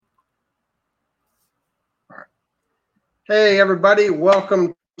Hey, everybody.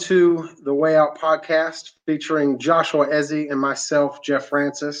 Welcome to the Way Out podcast featuring Joshua Ezzy and myself, Jeff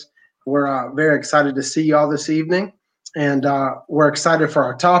Francis. We're very excited to see y'all this evening, and we're excited for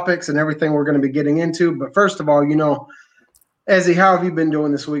our topics and everything we're going to be getting into. But first of all, Ezzy, how have you been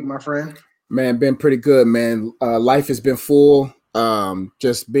doing this week, my friend? Man, been pretty good, man. Life has been full.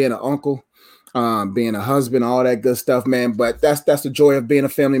 Just being an uncle, being a husband, all that good stuff, man. But that's the joy of being a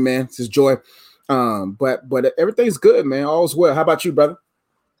family man. It's just joy. But everything's good, man. All's well. How about you, brother?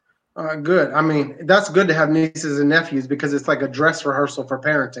 Good. I mean, that's good to have nieces and nephews because it's like a dress rehearsal for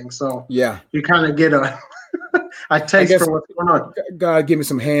parenting. So yeah, you kind of get a taste for what's going on. God give me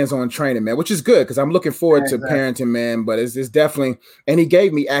some hands-on training, man, which is good because I'm looking forward to parenting, man. But it's definitely, and he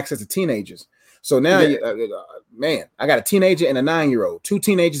gave me access to teenagers. So now, man, I got a teenager and a 9-year-old, 2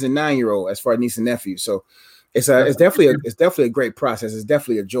 teenagers and 9-year-old as far as niece and nephew. So it's definitely a great process. It's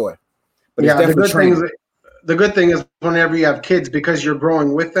definitely a joy. But it's definitely the good thing is whenever you have kids, because you're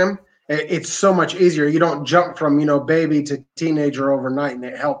growing with them, it's so much easier. You don't jump from, baby to teenager overnight, and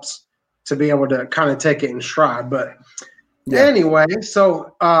it helps to be able to kind of take it in stride. But anyway,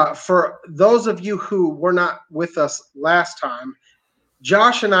 so for those of you who were not with us last time,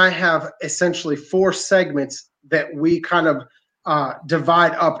 Josh and I have essentially 4 segments that we kind of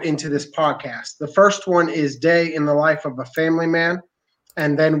divide up into this podcast. The first one is Day in the Life of a Family Man,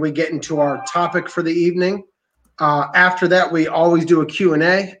 and then we get into our topic for the evening. After that, we always do a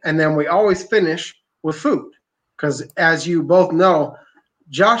Q&A, and then we always finish with food. Because as you both know,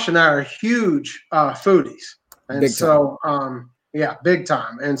 Josh and I are huge foodies. And big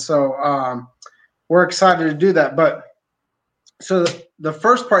time. And so we're excited to do that. But so the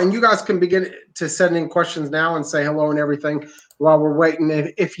first part, and you guys can begin to send in questions now and say hello and everything while we're waiting.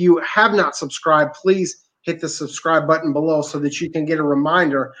 If you have not subscribed, please hit the subscribe button below so that you can get a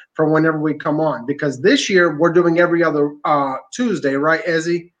reminder for whenever we come on. Because this year we're doing every other Tuesday, right,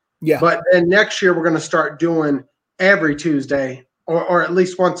 Ezzy? Yeah. But then next year we're going to start doing every Tuesday or at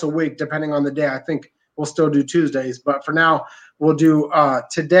least once a week, depending on the day. I think we'll still do Tuesdays. But for now, we'll do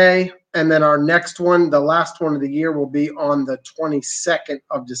today. And then our next one, the last one of the year, will be on the 22nd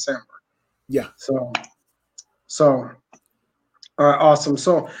of December. Yeah. So. All right, awesome.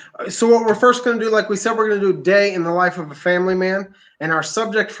 So what we're first going to do, like we said, we're going to do Day in the Life of a Family Man. And our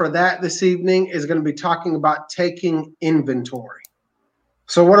subject for that this evening is going to be talking about taking inventory.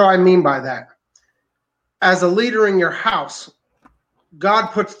 So what do I mean by that? As a leader in your house, God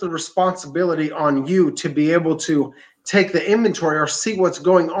puts the responsibility on you to be able to take the inventory or see what's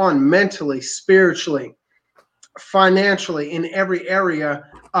going on mentally, spiritually, financially, in every area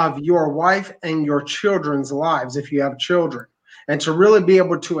of your wife and your children's lives, if you have children. And to really be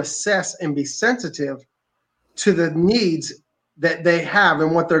able to assess and be sensitive to the needs that they have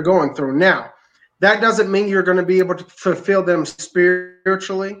and what they're going through. Now, that doesn't mean you're going to be able to fulfill them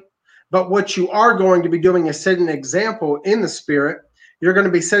spiritually, but what you are going to be doing is setting an example in the spirit. You're going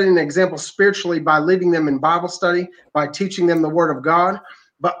to be setting an example spiritually by leading them in Bible study, by teaching them the Word of God.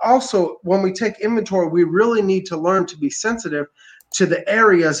 But also, when we take inventory, we really need to learn to be sensitive to the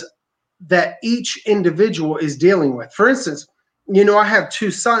areas that each individual is dealing with. For instance, I have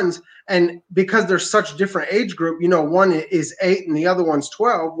 2 sons, and because they're such different age group, one is 8 and the other one's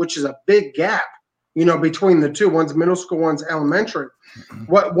 12, which is a big gap, between the 2. One's middle school, one's elementary.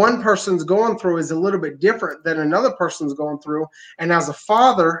 What one person's going through is a little bit different than another person's going through. And as a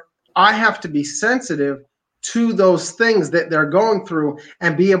father, I have to be sensitive to those things that they're going through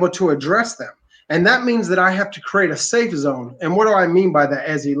and be able to address them. And that means that I have to create a safe zone. And what do I mean by that,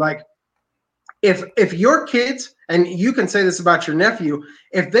 Ezzy? Like, if your kids, and you can say this about your nephew,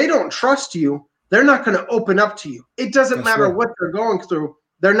 if they don't trust you, they're not going to open up to you. It doesn't matter what they're going through.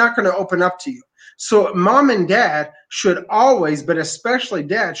 They're not going to open up to you. So mom and dad should always, but especially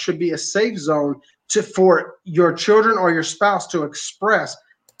dad, should be a safe zone for your children or your spouse to express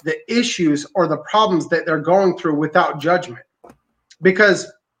the issues or the problems that they're going through without judgment.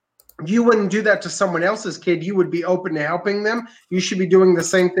 Because you wouldn't do that to someone else's kid. You would be open to helping them. You should be doing the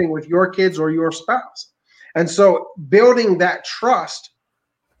same thing with your kids or your spouse. And so building that trust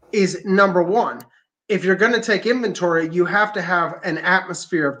is number one. If you're going to take inventory, you have to have an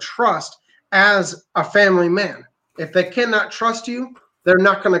atmosphere of trust as a family man. If they cannot trust you, they're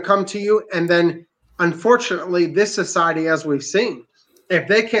not going to come to you. And then, unfortunately, this society, as we've seen, if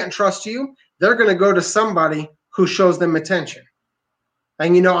they can't trust you, they're going to go to somebody who shows them attention.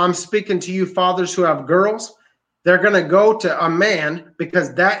 And, I'm speaking to you fathers who have girls. They're going to go to a man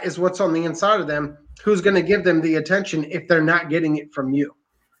because that is what's on the inside of them, who's going to give them the attention if they're not getting it from you.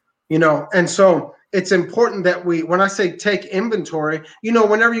 And so it's important that when I say take inventory,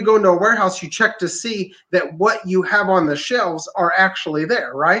 whenever you go into a warehouse, you check to see that what you have on the shelves are actually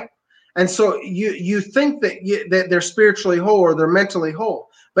there, right? And so you think that they're spiritually whole or they're mentally whole.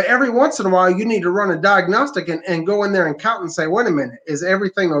 But every once in a while, you need to run a diagnostic and go in there and count and say, wait a minute, is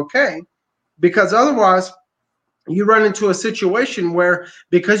everything okay? Because otherwise, you run into a situation where,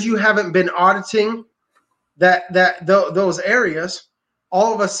 because you haven't been auditing those areas,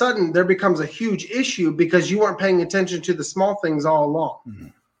 all of a sudden there becomes a huge issue because you weren't paying attention to the small things all along. Mm-hmm.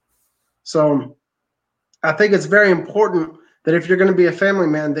 So I think it's very important that if you're going to be a family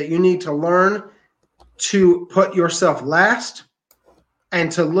man, that you need to learn to put yourself last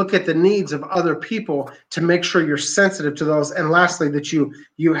and to look at the needs of other people to make sure you're sensitive to those. And lastly, that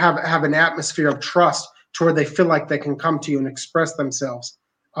you have an atmosphere of trust to where they feel like they can come to you and express themselves,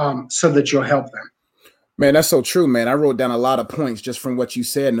 so that you'll help them. Man, that's so true, man. I wrote down a lot of points just from what you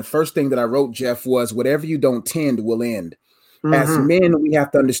said. And the first thing that I wrote, Jeff, was whatever you don't tend will end. Mm-hmm. As men, we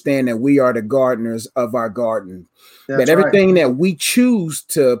have to understand that we are the gardeners of our garden. That everything that we choose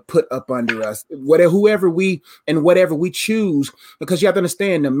to put up under us, whatever we choose, because you have to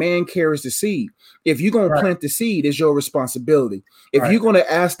understand the man carries the seed. If you're going to plant the seed, it's your responsibility. If you're going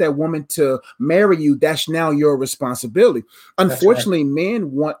to ask that woman to marry you, that's now your responsibility. Unfortunately,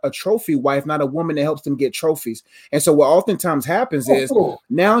 men want a trophy wife, not a woman that helps them get trophies. And so what oftentimes happens is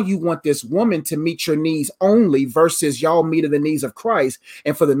now you want this woman to meet your needs only versus y'all meeting the needs of Christ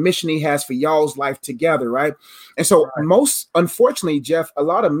and for the mission he has for y'all's life together, right? And so most, unfortunately, Jeff, a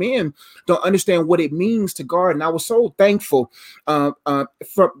lot of men don't understand what it means to garden. I was so thankful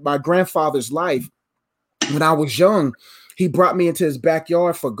for my grandfather's life. When I was young, he brought me into his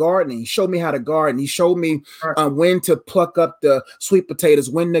backyard for gardening. He showed me how to garden. He showed me when to pluck up the sweet potatoes,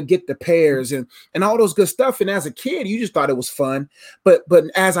 when to get the pears and all those good stuff. And as a kid, you just thought it was fun. But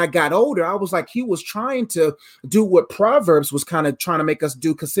as I got older, I was like, he was trying to do what Proverbs was kind of trying to make us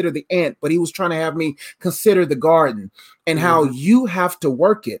do, consider the ant, but he was trying to have me consider the garden and how you have to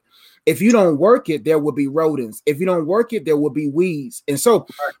work it. If you don't work it, there will be rodents. If you don't work it, there will be weeds. And so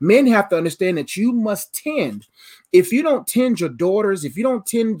men have to understand that you must tend. If you don't tend your daughters, if you don't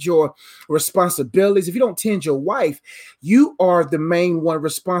tend your responsibilities, if you don't tend your wife, you are the main one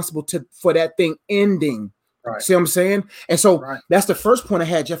responsible for that thing ending. See what I'm saying? And so that's the first point I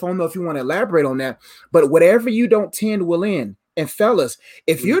had, Jeff. I don't know if you want to elaborate on that, but whatever you don't tend will end. And fellas,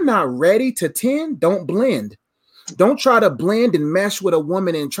 if you're not ready to tend, don't blend. Don't try to blend and mesh with a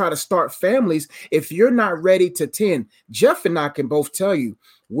woman and try to start families if you're not ready to tend. Jeff and I can both tell you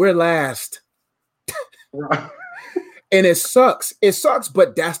we're last. And it sucks. It sucks,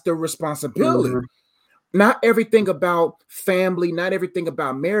 but that's the responsibility. Not everything about family, not everything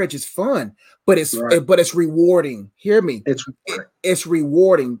about marriage is fun, but it's rewarding. Hear me. It's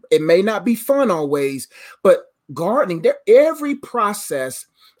rewarding. It may not be fun always, but gardening, every process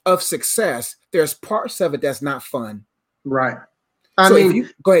of success, there's parts of it that's not fun. Right. I mean,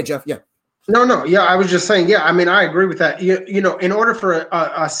 go ahead, Jeff. Yeah. No. Yeah. I was just saying, yeah, I mean, I agree with that. You know, in order for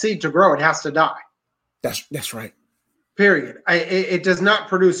a seed to grow, it has to die. That's right. Period. It does not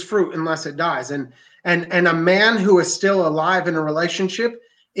produce fruit unless it dies. And a man who is still alive in a relationship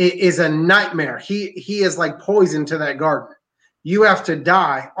is a nightmare. He is like poison to that garden. You have to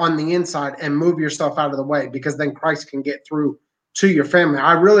die on the inside and move yourself out of the way, because then Christ can get through to your family.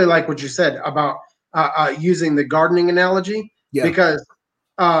 I really like what you said about using the gardening analogy, because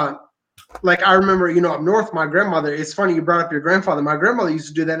like I remember, you know, up north, my grandmother, it's funny you brought up your grandfather. My grandmother used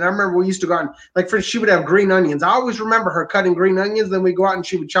to do that. And I remember we used to go out and, like, for she would have green onions. I always remember her cutting green onions. Then we go out and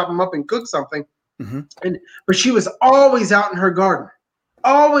she would chop them up and cook something. But she was always out in her garden,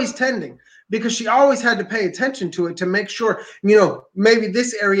 always tending, because she always had to pay attention to it to make sure, you know, maybe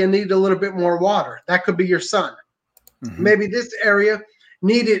this area needed a little bit more water. That could be your son. Maybe this area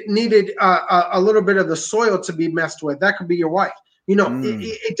needed a little bit of the soil to be messed with. That could be your wife. You know,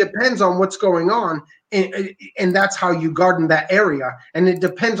 it depends on what's going on, and that's how you garden that area. And it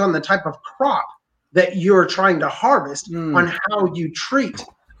depends on the type of crop that you're trying to harvest on how you treat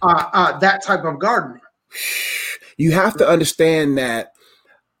that type of gardening. You have to understand that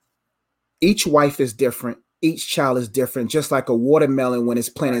each wife is different. Each child is different. Just like a watermelon, when it's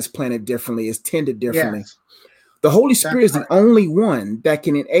planted differently, it's tended differently. Yes. The Holy Spirit is the only one that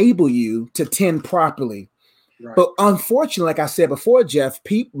can enable you to tend properly. But unfortunately, like I said before, Jeff,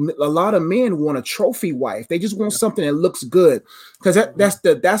 a lot of men want a trophy wife. They just want something that looks good, because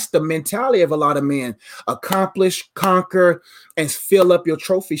that's the mentality of a lot of men: accomplish, conquer, and fill up your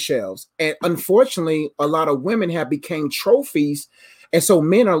trophy shelves. And unfortunately, a lot of women have become trophies And so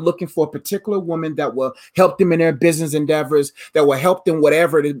men are looking for a particular woman that will help them in their business endeavors, that will help them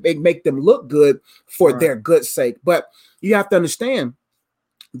whatever to make them look good for their good sake. But you have to understand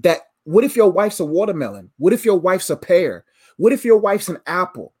that what if your wife's a watermelon? What if your wife's a pear? What if your wife's an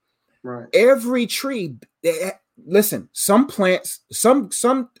apple? Right. Every tree, listen, some plants, some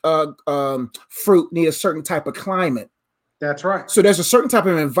fruit need a certain type of climate. That's right. So there's a certain type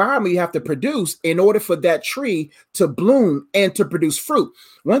of environment you have to produce in order for that tree to bloom and to produce fruit.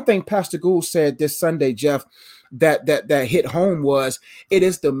 One thing Pastor Gould said this Sunday, Jeff, that hit home was it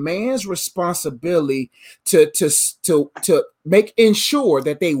is the man's responsibility to ensure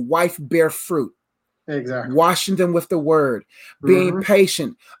that they wife bear fruit. Exactly. Washing them with the word, being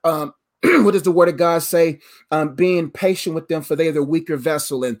patient. What does the word of God say? Being patient with them, for they are the weaker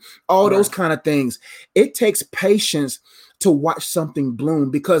vessel, and all those kind of things. It takes patience to watch something bloom,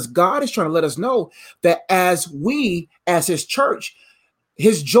 because God is trying to let us know that as his church,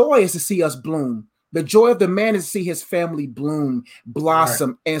 his joy is to see us bloom. The joy of the man is to see his family bloom,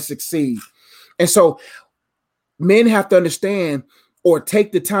 blossom, and succeed. And so men have to understand, or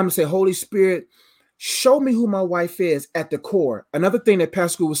take the time to say, Holy Spirit, show me who my wife is at the core. Another thing that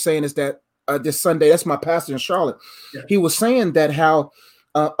Pastor was saying is that this Sunday, that's my pastor in Charlotte. Yeah. He was saying that how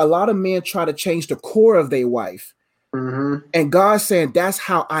a lot of men try to change the core of their wife. And God's saying, that's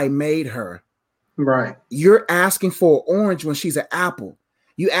how I made her. Right. You're asking for an orange when she's an apple.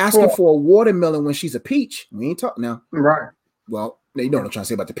 You asking for a watermelon when she's a peach. We ain't talking now. Right. Well, you know what I'm trying to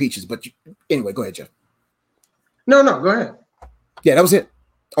say about the peaches, but anyway, go ahead, Jeff. No, go ahead. Yeah, that was it.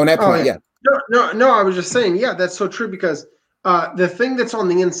 On that point, yeah. No, I was just saying, yeah, that's so true, because the thing that's on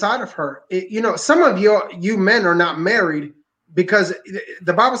the inside of her, some of you men are not married because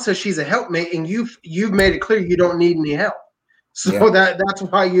the Bible says she's a helpmate, and you've made it clear you don't need any help. So that's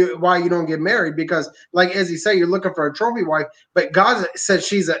why you don't get married, because like as you say, you're looking for a trophy wife, but God said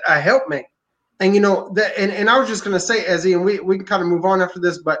she's a helpmate. And that, and I was just gonna say, Ezzy, and we can kind of move on after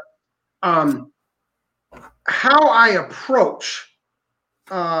this, but how I approach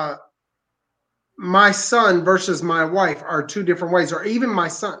my son versus my wife are two different ways, or even my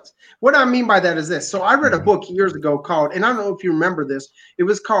sons. What I mean by that is this. So I read a book years ago called, and I don't know if you remember this, it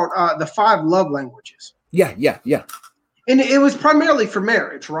was called The 5 Love Languages. Yeah. And it was primarily for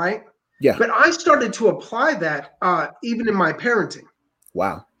marriage, right? Yeah. But I started to apply that even in my parenting.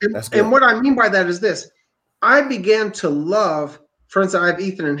 Wow. That's good. And what I mean by that is this. I began to love, for instance, I have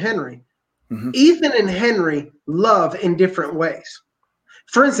Ethan and Henry. Ethan and Henry love in different ways.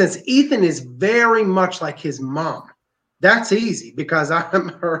 For instance, Ethan is very much like his mom. That's easy because I'm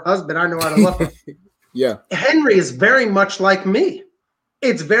her husband. I know how to love her. Yeah. Henry is very much like me.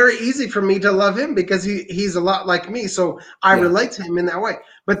 It's very easy for me to love him because he's a lot like me. So I relate to him in that way.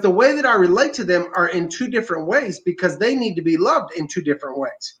 But the way that I relate to them are in two different ways, because they need to be loved in two different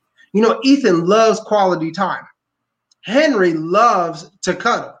ways. Ethan loves quality time. Henry loves to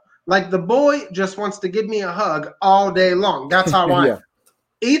cuddle. Like the boy just wants to give me a hug all day long. That's how I am.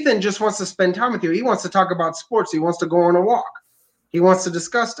 Ethan just wants to spend time with you. He wants to talk about sports. He wants to go on a walk. He wants to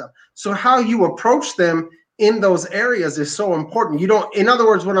discuss stuff. So how you approach them in those areas is so important. In other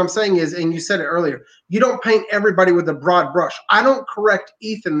words, what I'm saying is, and you said it earlier, you don't paint everybody with a broad brush. I don't correct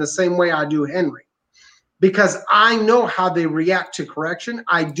Ethan the same way I do Henry, because I know how they react to correction.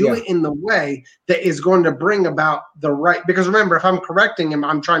 I do it in the way that is going to bring about the right, because remember, if I'm correcting him,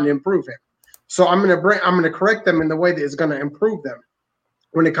 I'm trying to improve him. So I'm going to correct them in the way that is going to improve them.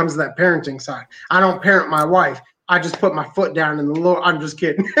 When it comes to that parenting side, I don't parent my wife. I just put my foot down in the Lord. I'm just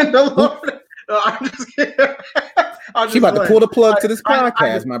kidding. I'm just kidding. She about to pull the plug to this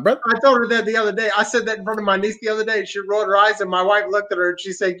podcast, my brother. I told her that the other day. I said that in front of my niece the other day. She rolled her eyes, and my wife looked at her and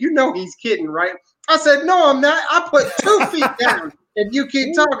she said, he's kidding, right? I said, no, I'm not. I put 2 feet down if you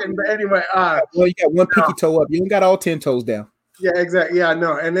keep talking. But anyway, well, you got one pinky toe up. You ain't got all 10 toes down. Yeah, exactly. Yeah,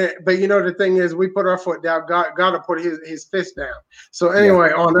 no. But the thing is, we put our foot down. God will put his fist down. So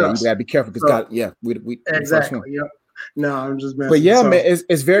anyway, on us. You gotta be careful because God, we exactly. Yeah. No, I'm just messing. But yeah, man,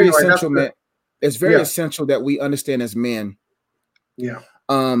 it's very essential, man. It's very essential that we understand as men. Yeah.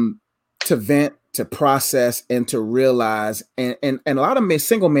 To vent, to process, and to realize, and a lot of men,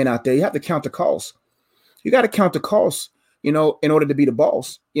 single men out there, you have to count the costs. You got to count the costs. In order to be the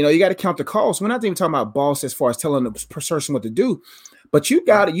boss, you got to count the costs. We're not even talking about boss as far as telling the person what to do, but you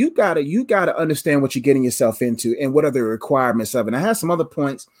got to understand what you're getting yourself into and what are the requirements of it. And I had some other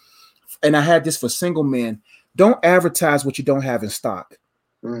points, and I had this for single men. Don't advertise what you don't have in stock.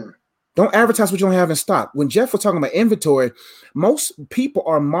 Don't advertise what you don't have in stock. When Jeff was talking about inventory, most people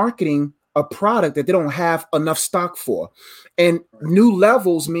are marketing a product that they don't have enough stock for. And new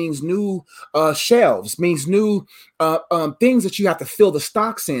levels means new shelves, means new things that you have to fill the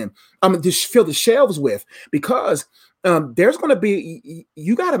stocks in. Just fill the shelves with, because there's going to be,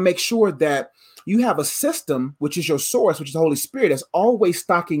 you got to make sure that you have a system, which is your source, which is the Holy Spirit, that's always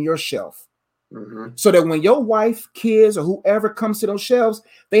stocking your shelf. So that when your wife, kids, or whoever comes to those shelves,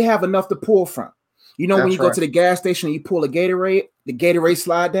 they have enough to pull from. You know, when you go to the gas station and you pull a Gatorade, the Gatorade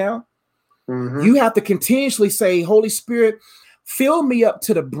slide down, you have to continuously say, Holy Spirit, fill me up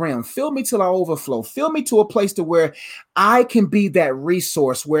to the brim, fill me till I overflow, fill me to a place to where I can be that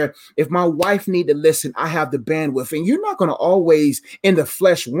resource where if my wife need to listen, I have the bandwidth. And you're not going to always in the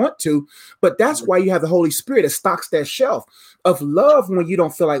flesh want to, but that's why you have the Holy Spirit that stocks that shelf of love when you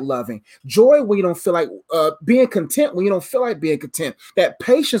don't feel like loving, joy when you don't feel like being content, when you don't feel like being content, that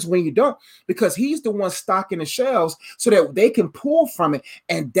patience when you don't, because he's the one stocking the shelves so that they can pull from it.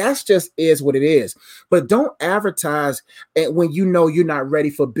 And that's just is what it is. But don't advertise when you know you're not ready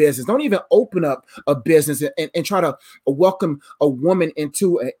for business. Don't even open up a business and try to welcome a woman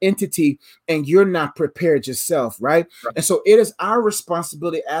into an entity and you're not prepared yourself, right? And so it is our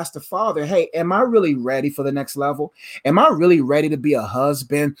responsibility to ask the Father, hey, am I really ready for the next level? Am I really ready to be a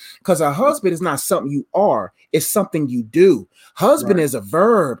husband? Because a husband is not something you are, it's something you do. Husband is a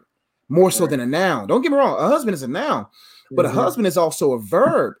verb more so than a noun. Don't get me wrong, a husband is a noun, but a husband is also a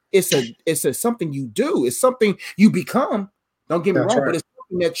verb. It's a something you do, it's something you become. Don't get me wrong, but it's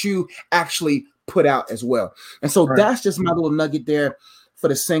something that you actually put out as well. And so that's just my little nugget there for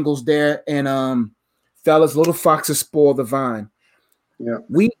the singles there. And fellas, little foxes spoil the vine. Yeah.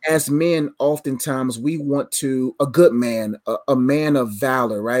 We as men, oftentimes we want to, a good man, a man of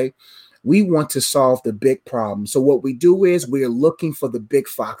valor, right? We want to solve the big problem. So what we do is we're looking for the big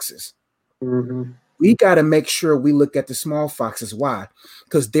foxes. We got to make sure we look at the small foxes. Why?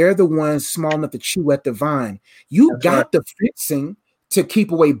 Because they're the ones small enough to chew at the vine. You got the fencing to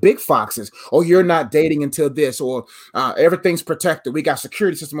keep away big foxes, or you're not dating until this, or everything's protected. We got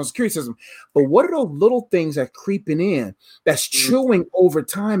security system on security system. But what are those little things that creeping in that's chewing over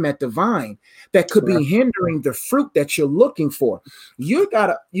time at the vine that could be hindering the fruit that you're looking for? You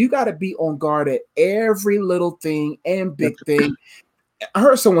gotta be on guard at every little thing and big thing. I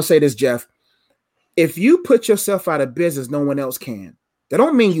heard someone say this, Jeff. If you put yourself out of business, no one else can. That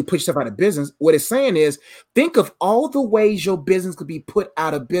don't mean you put yourself out of business. What it's saying is think of all the ways your business could be put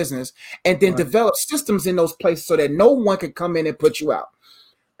out of business and then develop systems in those places so that no one can come in and put you out.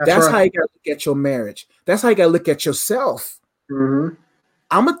 That's how you got to look at your marriage. That's how you got to look at yourself. I'm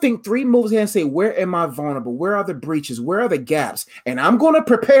going to think 3 moves ahead and say, where am I vulnerable? Where are the breaches? Where are the gaps? And I'm going to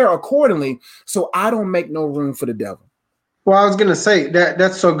prepare accordingly so I don't make no room for the devil. Well, I was going to say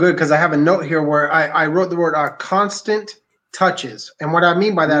that's so good because I have a note here where I wrote the word constant touches. And what I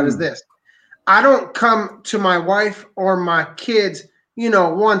mean by that is this. I don't come to my wife or my kids,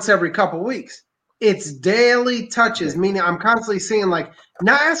 once every couple of weeks. It's daily touches, meaning I'm constantly seeing, like,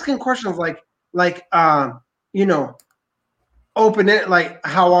 not asking questions like open it, like,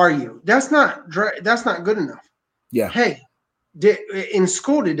 how are you? That's not good enough. Yeah. Hey, in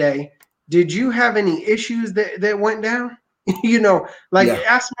school today, did you have any issues that went down?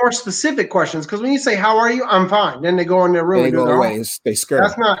 Ask more specific questions. Because when you say, how are you? I'm fine. Then they go in their room and go away. They scare.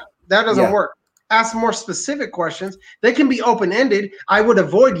 That doesn't work. Ask more specific questions. They can be open-ended. I would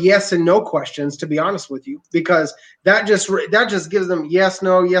avoid yes and no questions, to be honest with you, because that just gives them yes,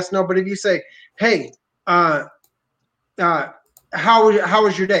 no. But if you say, hey, how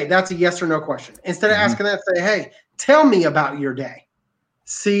was your day? That's a yes or no question. Instead of asking that, say, hey, tell me about your day.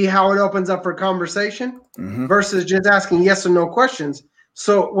 See how it opens up for conversation versus just asking yes or no questions.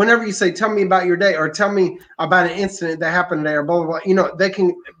 So whenever you say, tell me about your day, or tell me about an incident that happened there, blah, blah, blah, they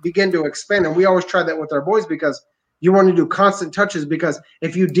can begin to expand. And we always try that with our boys because you want to do constant touches, because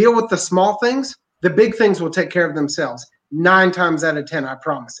if you deal with the small things, the big things will take care of themselves 9 times out of 10, I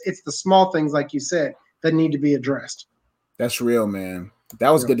promise. It's the small things, like you said, that need to be addressed. That's real, man.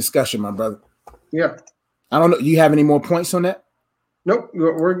 That was a good discussion, my brother. Yeah. I don't know. You have any more points on that? Nope,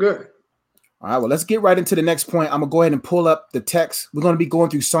 we're good. All right, well, let's get right into the next point. I'm going to go ahead and pull up the text. We're going to be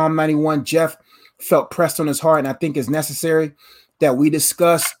going through Psalm 91. Jeff felt pressed on his heart, and I think it's necessary that we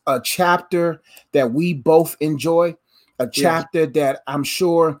discuss a chapter that we both enjoy, a chapter that I'm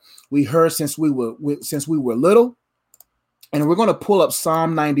sure we heard since we were little. And we're going to pull up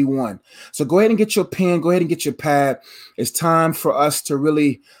Psalm 91. So go ahead and get your pen. Go ahead and get your pad. It's time for us to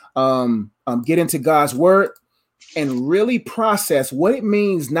really get into God's word and really process what it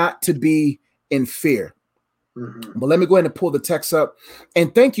means not to be in fear. But let me go ahead and pull the text up.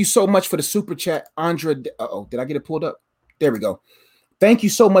 And thank you so much for the super chat, Andra. Did I get it pulled up? There we go. Thank you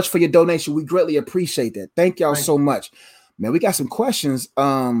so much for your donation. We greatly appreciate that. Thank y'all so much. Man, we got some questions.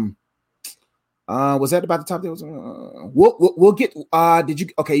 Was that about the top? There was we'll get did you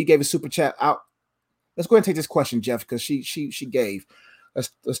okay, you gave a super chat out. Let's go ahead and take this question, Jeff, because she gave.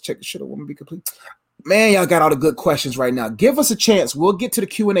 Let's check. Should a woman be complete? Man, y'all got all the good questions right now. Give us a chance. We'll get to the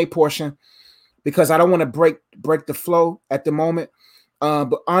Q&A portion because I don't want to break the flow at the moment.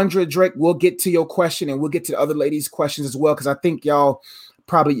 But Andrea Drake, we'll get to your question and we'll get to the other ladies' questions as well, because I think y'all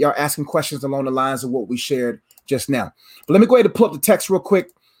asking questions along the lines of what we shared just now. But let me go ahead and pull up the text real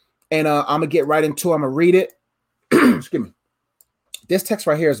quick, and I'm gonna get right into it. I'm gonna read it. Excuse me. This text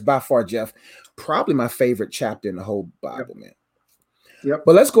right here is by far, Jeff, probably my favorite chapter in the whole Bible, man. Yep.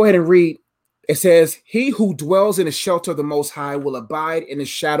 But let's go ahead and read. It says, "He who dwells in the shelter of the Most High will abide in the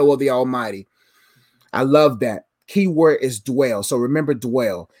shadow of the Almighty." I love that. Key word is dwell. So remember,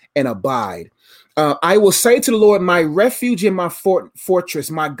 dwell and abide. I will say to the Lord, my refuge and my fortress,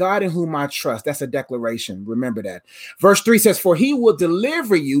 my God in whom I trust. That's a declaration. Remember that. Verse 3 says, for he will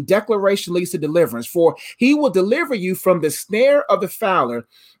deliver you. Declaration leads to deliverance. For he will deliver you from the snare of the fowler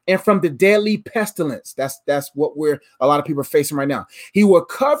and from the deadly pestilence. That's what a lot of people are facing right now. He will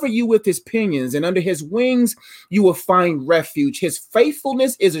cover you with his pinions, and under his wings you will find refuge. His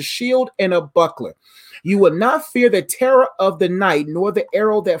faithfulness is a shield and a buckler. You will not fear the terror of the night, nor the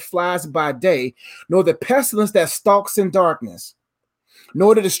arrow that flies by day, nor the pestilence that stalks in darkness,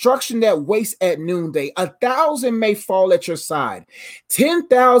 nor the destruction that wastes at noonday. 1,000 may fall at your side,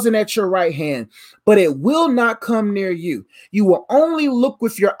 10,000 at your right hand, but it will not come near you. You will only look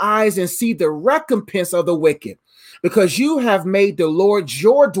with your eyes and see the recompense of the wicked, because you have made the Lord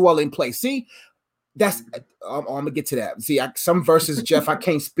your dwelling place. See, I'm gonna get to that. See, some verses, Jeff, I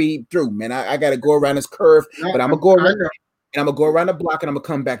can't speed through, man. I got to go around this curve, but I'm gonna go around and I'm gonna go around the block and I'm gonna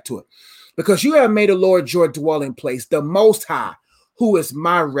come back to it. Because you have made the Lord your dwelling place, the Most High, who is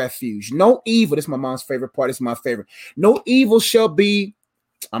my refuge. No evil. This is my mom's favorite part. This is my favorite. No evil shall be.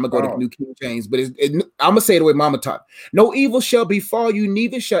 I'm gonna go to New King James, but I'm gonna say it the way Mama taught. No evil shall befall you,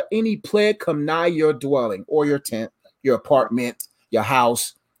 neither shall any plague come nigh your dwelling or your tent, your apartment, your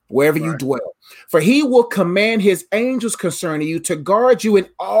house, wherever you dwell. For he will command his angels concerning you to guard you in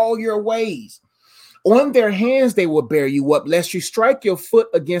all your ways. On their hands they will bear you up, lest you strike your foot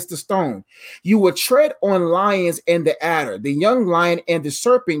against a stone. You will tread on lions and the adder, the young lion and the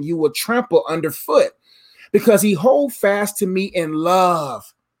serpent you will trample underfoot, because he hold fast to me in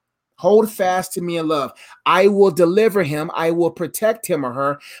love. Hold fast to me in love. I will deliver him. I will protect him or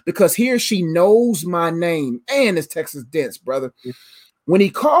her, because he or she knows my name. And this text is dense, brother. When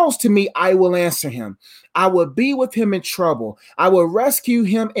he calls to me, I will answer him. I will be with him in trouble. I will rescue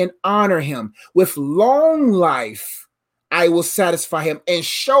him and honor him. With long life, I will satisfy him and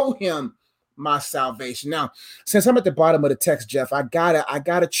show him my salvation. Now, since I'm at the bottom of the text, Jeff, I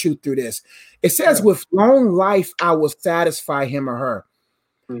gotta chew through this. It says, with long life, I will satisfy him or her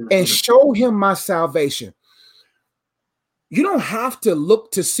and show him my salvation. You don't have to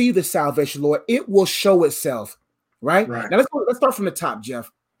look to see the salvation, Lord. It will show itself. Right? Now let's start from the top,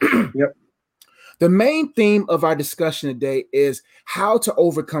 Jeff. Yep. The main theme of our discussion today is how to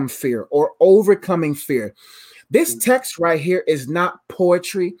overcome fear or overcoming fear. This text right here is not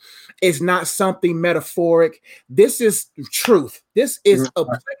poetry. It's not something metaphoric. This is truth. This is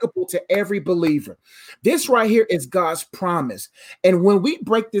applicable to every believer. This right here is God's promise. And when we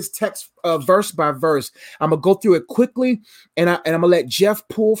break this text verse by verse, I'm gonna go through it quickly, and I'm gonna let Jeff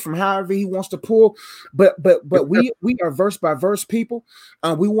pull from however he wants to pull. But we are verse by verse people.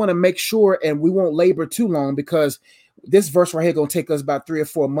 We want to make sure, and we won't labor too long, because this verse right here gonna take us about 3 or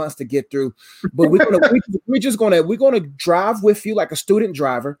 4 months to get through. But we're gonna drive with you like a student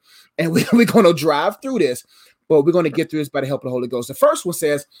driver, and we're gonna drive through this. But we're gonna get through this by the help of the Holy Ghost. The first one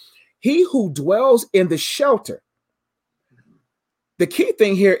says, "He who dwells in the shelter." The key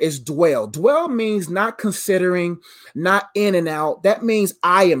thing here is dwell. Dwell means not considering, not in and out. That means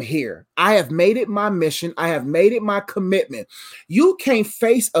I am here. I have made it my mission. I have made it my commitment. You can't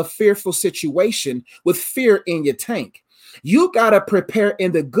face a fearful situation with fear in your tank. You got to prepare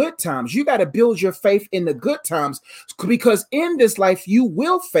in the good times. You got to build your faith in the good times, because in this life, you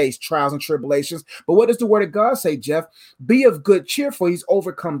will face trials and tribulations. But what does the word of God say, Jeff? Be of good cheer, for he's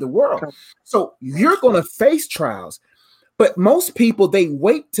overcome the world. So you're going to face trials. But most people, they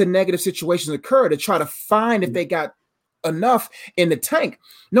wait till negative situations occur to try to find if they got enough in the tank.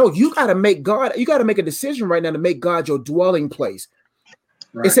 No, you got to make a decision right now to make God your dwelling place.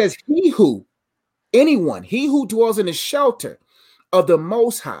 Right. It says, he who dwells in the shelter of the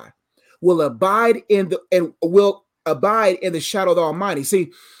Most High will abide in the shadow of the Almighty.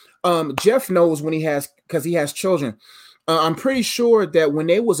 See, Jeff knows because he has children. I'm pretty sure that when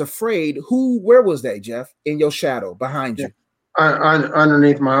they was afraid, where was they, Jeff? In your shadow, behind you.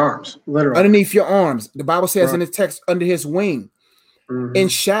 Underneath my arms, literally. Underneath your arms. The Bible says in the text, under his wing. In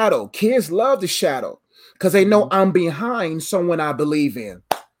shadow. Kids love the shadow because they know I'm behind someone I believe in.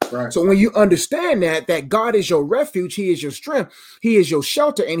 Right. So when you understand that God is your refuge, he is your strength, he is your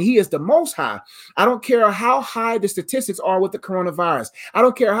shelter, and he is the most high. I don't care how high the statistics are with the coronavirus. I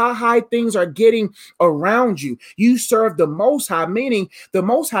don't care how high things are getting around you. You serve the most high, meaning the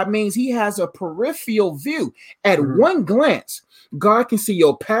most high means he has a peripheral view. At one glance, God can see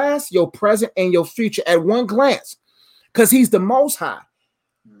your past, your present, and your future at one glance because he's the most high.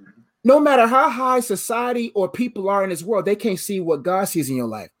 No matter how high society or people are in this world, they can't see what God sees in your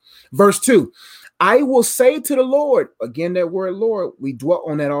life. Verse 2, I will say to the Lord, again, that word Lord, we dwelt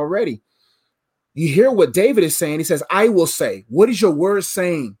on that already. You hear what David is saying. He says, I will say. What is your word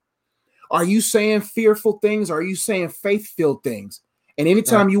saying? Are you saying fearful things? Or are you saying faith-filled things? And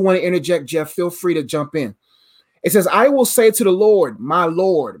anytime you want to interject, Jeff, feel free to jump in. It says, I will say to the Lord,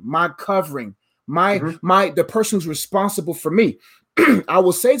 my covering, the person who's responsible for me. I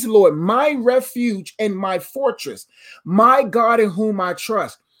will say to the Lord, my refuge and my fortress, my God in whom I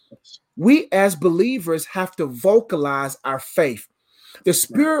trust. We as believers have to vocalize our faith. The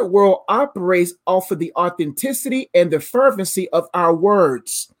spirit world operates off of the authenticity and the fervency of our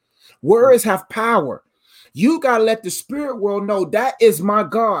words. Words have power. You got to let the spirit world know that is my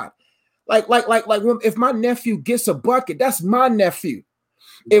God. Like if my nephew gets a bucket, that's my nephew.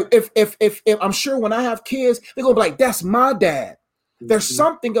 If I'm sure when I have kids, they're going to be like, that's my dad. There's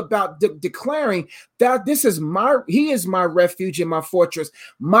something about declaring that he is my refuge and my fortress,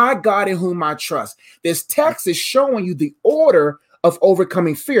 my God in whom I trust. This text is showing you the order of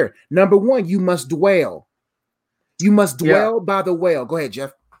overcoming fear. Number one, you must dwell. You must dwell by the well. Go ahead,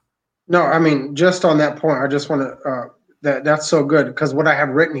 Jeff. No, I mean, just on that point, I just want to, that's so good because what I have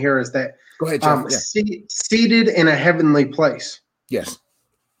written here is that go ahead, Jeff. Seated in a heavenly place. Yes.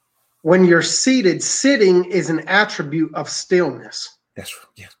 When you're seated, sitting is an attribute of stillness. That's right.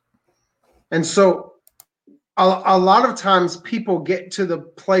 Yeah. And so a lot of times people get to the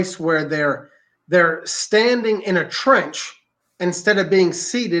place where they're standing in a trench instead of being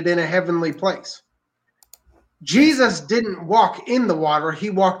seated in a heavenly place. Jesus didn't walk in the water. He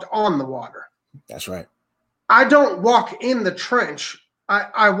walked on the water. That's right. I don't walk in the trench.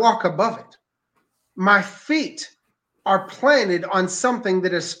 I walk above it. My feet are planted on something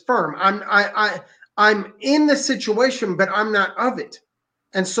that is firm. I'm in the situation, but I'm not of it.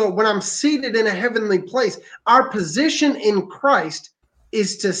 And so when I'm seated in a heavenly place, our position in Christ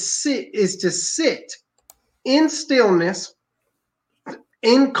is to sit in stillness,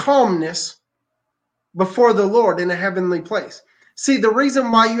 in calmness before the Lord in a heavenly place. See, the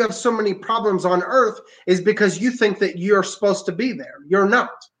reason why you have so many problems on earth is because you think that you're supposed to be there. You're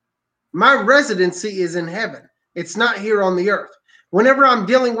not. My residency is in heaven. It's not here on the earth. Whenever I'm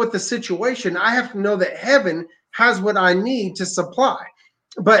dealing with the situation, I have to know that heaven has what I need to supply.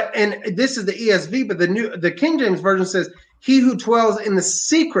 But, and this is the ESV, but the King James Version says, he who dwells in the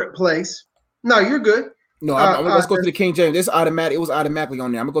secret place. No, you're good. No, let's go to the King James. It's automatic. It was automatically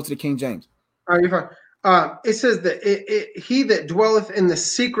on there. I'm going to go to the King James. All right, you're fine. It says that he that dwelleth in the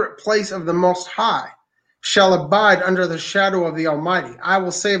secret place of the Most High shall abide under the shadow of the Almighty. I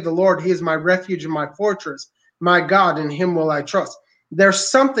will say of the Lord, he is my refuge and my fortress, my God, in him will I trust. There's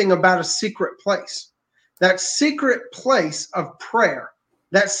something about a secret place. That secret place of prayer,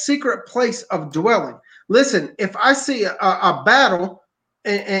 that secret place of dwelling. Listen, if I see a battle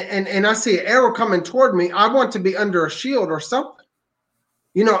and I see an arrow coming toward me, I want to be under a shield or something.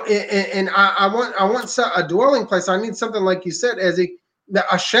 You know, and I want a dwelling place. I need something like you said, Ezzy,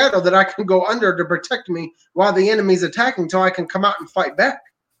 a shadow that I can go under to protect me while the enemy's attacking, so I can come out and fight back.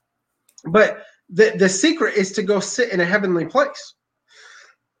 But the secret is to go sit in a heavenly place.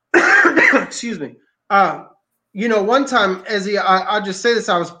 Excuse me. You know, one time, Ezzy, I just say this,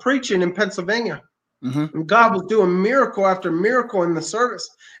 I was preaching in Pennsylvania. And God was doing miracle after miracle in the service,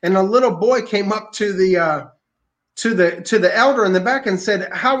 and a little boy came up to the elder in the back and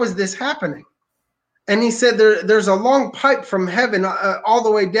said, "How is this happening?" And he said, "There's a long pipe from heaven all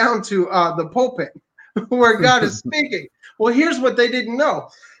the way down to the pulpit where God is speaking." Well, here's what they didn't know.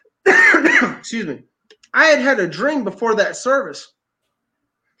 Excuse me. I had a dream before that service,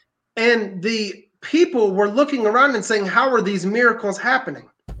 and the people were looking around and saying, "How are these miracles happening?"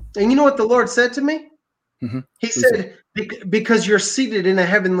 And you know what the Lord said to me? He said, "Because you're seated in a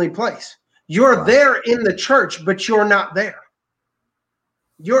heavenly place. You're there in the church, but you're not there.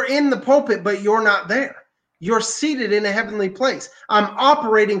 You're in the pulpit, but you're not there. You're seated in a heavenly place. I'm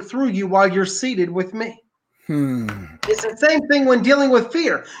operating through you while you're seated with me." It's the same thing when dealing with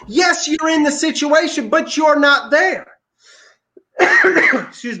fear. Yes, you're in the situation, but you're not there.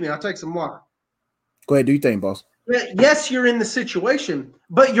 Excuse me, I'll take some water. Go ahead, do your thing, boss. Yes, you're in the situation,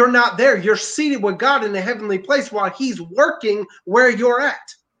 but you're not there. You're seated with God in a heavenly place while he's working where you're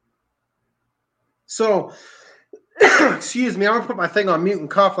at. So, excuse me, I'm going to put my thing on mute and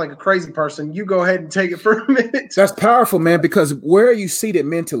cough like a crazy person. You go ahead and take it for a minute. That's powerful, man, because where are you seated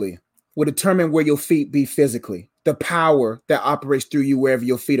mentally will determine where your feet be physically. The power that operates through you wherever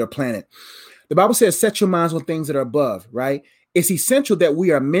your feet are planted. The Bible says, set your minds on things that are above, right? It's essential that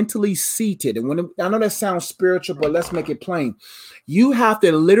we are mentally seated. And I know that sounds spiritual, but let's make it plain. You have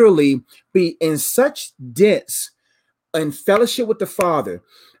to literally be in such dense and fellowship with the Father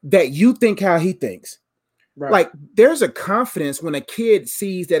that you think how he thinks. Right. Like there's a confidence when a kid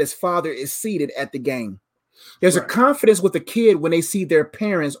sees that his father is seated at the game. There's a confidence with a kid when they see their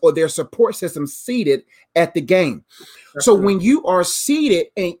parents or their support system seated at the game. So when you are seated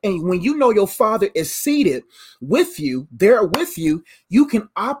and when you know your father is seated with you, there with you, you can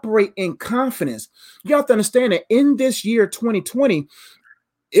operate in confidence. You have to understand that in this year, 2020,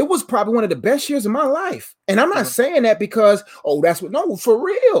 it was probably one of the best years of my life. And I'm not saying that because, that's what, no, for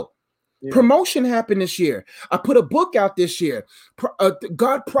real. Yeah. Promotion happened this year. I put a book out this year.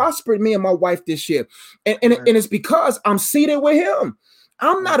 God prospered me and my wife this year. And it's because I'm seated with him.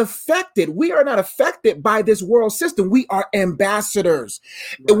 I'm not affected. We are not affected by this world system. We are ambassadors.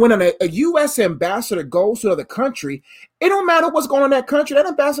 Right. And when a U.S. ambassador goes to another country, it don't matter what's going on in that country. That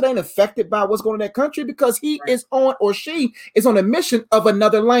ambassador ain't affected by what's going on in that country because he is on or she is on a mission of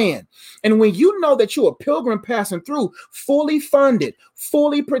another land. And when you know that you're a pilgrim passing through, fully funded,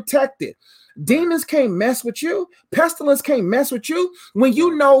 fully protected, demons can't mess with you. Pestilence can't mess with you. When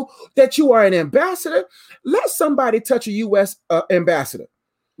you know that you are an ambassador, let somebody touch a U.S. Ambassador.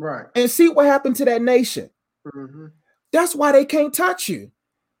 Right. And see what happened to that nation. Mm-hmm. That's why they can't touch you.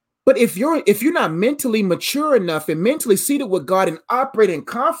 But if you're not mentally mature enough and mentally seated with God and operate in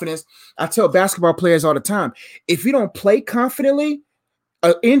confidence, I tell basketball players all the time, if you don't play confidently,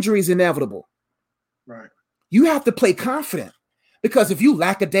 injury is inevitable. Right. You have to play confident. Because if you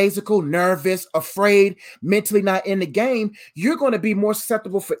lackadaisical, nervous, afraid, mentally not in the game, you're going to be more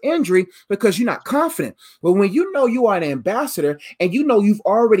susceptible for injury because you're not confident. But when you know you are an ambassador and you know you've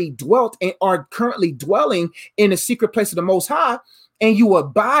already dwelt and are currently dwelling in the secret place of the Most High, and you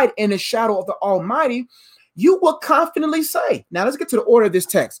abide in the shadow of the Almighty, you will confidently say. Now let's get to the order of this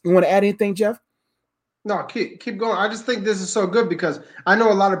text. You want to add anything, Jeff? No, keep going. I just think this is so good because I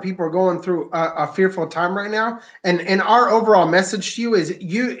know a lot of people are going through a fearful time right now. And our overall message to you is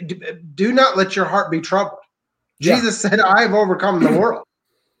you do not let your heart be troubled. Yeah. Jesus said, I have overcome the world.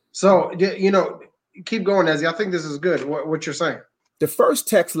 So, keep going, Ezzy. I think this is good, what you're saying. The first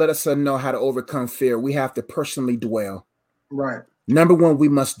text let us know how to overcome fear. We have to personally dwell. Right. Number one, we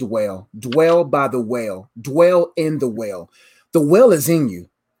must dwell. Dwell by the well. Dwell in the well. The well is in you.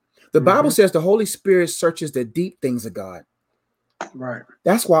 The Bible says the Holy Spirit searches the deep things of God. Right.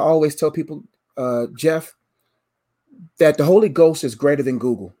 That's why I always tell people, Jeff, that the Holy Ghost is greater than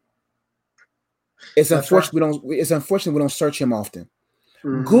Google. It's unfortunate we don't search him often.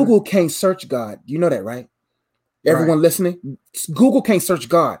 Mm-hmm. Google can't search God. You know that, right? Everyone listening, Google can't search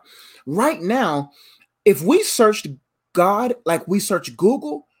God. Right now, if we searched God like we search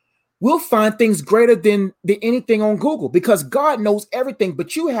Google, we'll find things greater than anything on Google because God knows everything.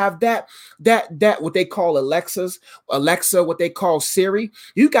 But you have that what they call Alexa, what they call Siri.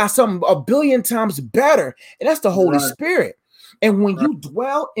 You got something 1 billion times better, and that's the Holy Spirit. And when you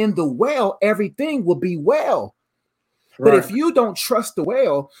dwell in the well, everything will be well. But if you don't trust the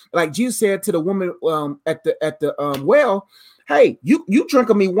well, like Jesus said to the woman at the well, hey, you drink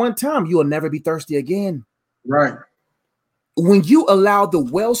of me one time, you will never be thirsty again. Right. When you allow the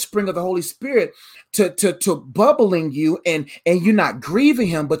wellspring of the Holy Spirit to bubble in you and you're not grieving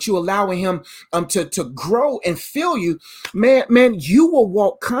him, but you allowing him to grow and fill you, man, you will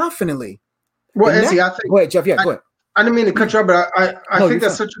walk confidently. Well, Ezzy, I think. Go ahead, Jeff. Yeah, go ahead. I didn't mean to cut you off, but I think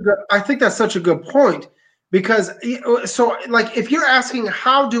that's such a good point because so like if you're asking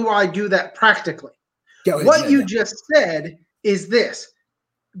how do I do that practically, what you just said is this.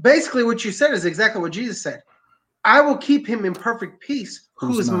 Basically, what you said is exactly what Jesus said. I will keep him in perfect peace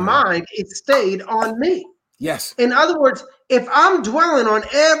whose mind is stayed on me. Yes. In other words, if I'm dwelling on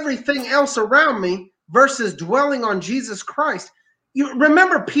everything else around me versus dwelling on Jesus Christ, you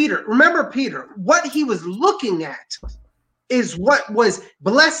remember Peter. What he was looking at is what was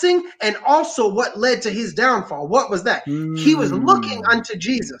blessing and also what led to his downfall. What was that? He was looking unto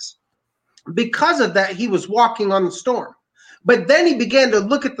Jesus. Because of that, he was walking on the storm. But then he began to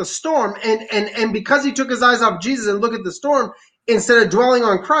look at the storm, and because he took his eyes off Jesus and looked at the storm, instead of dwelling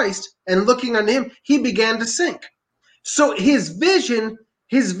on Christ and looking on him, he began to sink. So his vision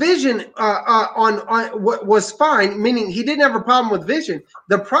on what was fine, meaning he didn't have a problem with vision.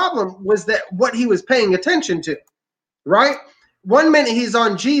 The problem was that what he was paying attention to, right? One minute he's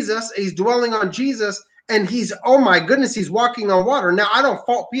on Jesus, he's dwelling on Jesus, and he's, oh my goodness, he's walking on water. Now, I don't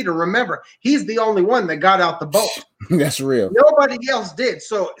fault Peter. Remember, he's the only one that got out the boat. That's real. Nobody else did.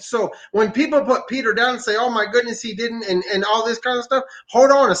 So when people put Peter down and say, oh my goodness, he didn't, and all this kind of stuff,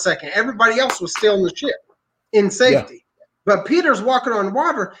 hold on a second. Everybody else was still in the ship in safety. Yeah. But Peter's walking on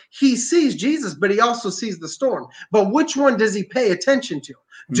water. He sees Jesus, but he also sees the storm. But which one does he pay attention to?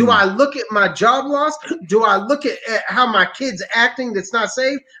 Do I look at my job loss? Do I look at how my kid's acting that's not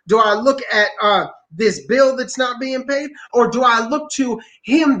saved? Do I look at this bill that's not being paid? Or do I look to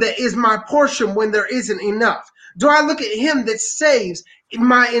him that is my portion when there isn't enough? Do I look at him that saves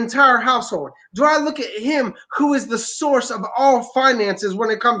my entire household? Do I look at him who is the source of all finances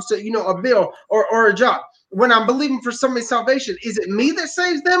when it comes to, a bill or a job? When I'm believing for somebody's salvation, is it me that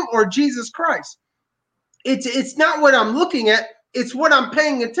saves them or Jesus Christ? It's not what I'm looking at. It's what I'm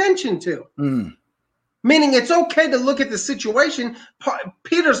paying attention to. Meaning it's okay to look at the situation.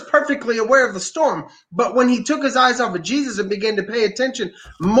 Peter's perfectly aware of the storm, but when he took his eyes off of Jesus and began to pay attention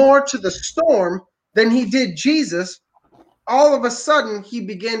more to the storm than he did Jesus, all of a sudden he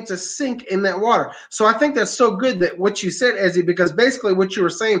began to sink in that water. So I think that's so good that what you said, Ezzy, because basically what you were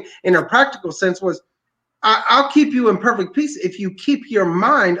saying in a practical sense was, I'll keep you in perfect peace if you keep your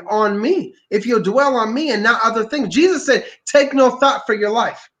mind on me, if you'll dwell on me and not other things. Jesus said, take no thought for your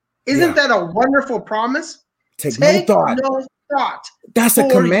life. Isn't that a wonderful promise? Take no thought. That's a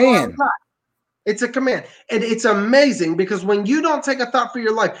command. It's a command. And it's amazing because when you don't take a thought for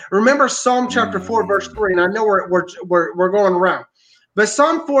your life, remember Psalm chapter 4, verse 3, and I know we're going around. But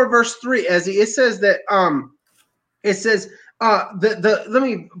Psalm 4, verse 3, it says that let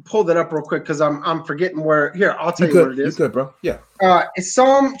me pull that up real quick because I'm forgetting where. Here, I'll tell you what it is. You good, bro? Yeah. It's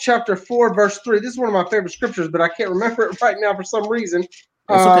Psalm chapter 4, verse 3. This is one of my favorite scriptures, but I can't remember it right now for some reason.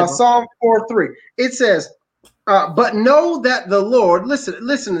 Okay, Psalm 4, 3. It says, but know that the Lord, listen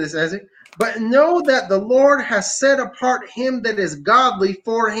to this, Ezzy. But know that the Lord has set apart him that is godly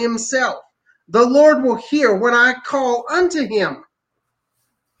for himself. The Lord will hear when I call unto him.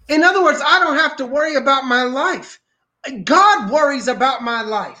 In other words, I don't have to worry about my life. God worries about my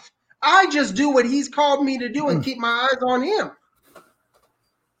life. I just do what he's called me to do and keep my eyes on him.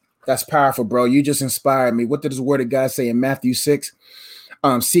 That's powerful, bro. You just inspired me. What did the word of God say in Matthew 6?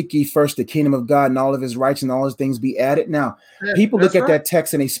 Seek ye first the kingdom of God and all of his rights and all his things be added. Now, people look at that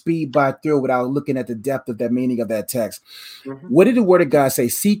text and they speed by through without looking at the depth of that meaning of that text. What did the word of God say?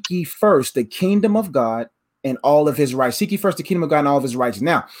 Seek ye first the kingdom of God and all of his rights. Seek ye first the kingdom of God and all of his rights.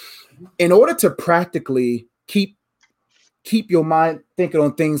 Now, in order to practically keep your mind thinking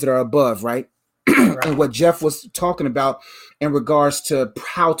on things that are above, right? And what Jeff was talking about in regards to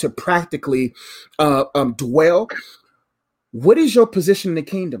how to practically dwell. What is your position in the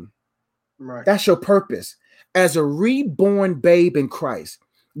kingdom? Right. That's your purpose. As a reborn babe in Christ,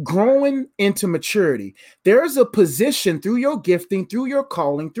 growing into maturity, there is a position through your gifting, through your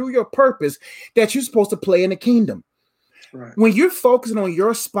calling, through your purpose that you're supposed to play in the kingdom. Right. When you're focusing on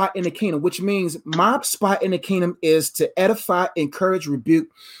your spot in the kingdom, which means my spot in the kingdom is to edify, encourage, rebuke,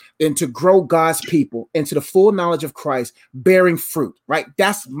 and to grow God's people into the full knowledge of Christ, bearing fruit, right?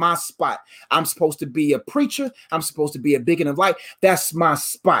 That's my spot. I'm supposed to be a preacher. I'm supposed to be a beacon of light. That's my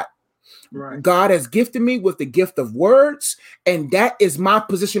spot. Right. God has gifted me with the gift of words, and that is my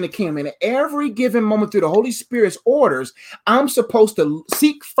position in the kingdom. And at every given moment through the Holy Spirit's orders, I'm supposed to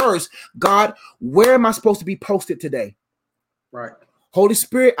seek first, God, where am I supposed to be posted today? Right. Holy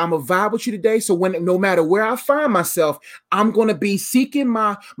Spirit, I'm a vibe with you today. So no matter where I find myself, I'm going to be seeking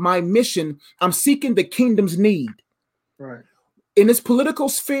my mission. I'm seeking the kingdom's need. Right. In this political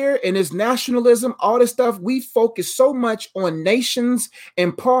sphere, in this nationalism, all this stuff, we focus so much on nations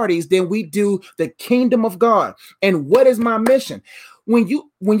and parties than we do the kingdom of God. And what is my mission? When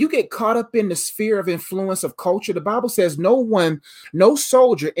you get caught up in the sphere of influence of culture, the Bible says no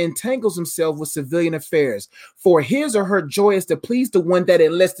soldier entangles himself with civilian affairs, for his or her joy is to please the one that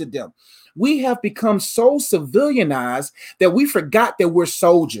enlisted them. We have become so civilianized that we forgot that we're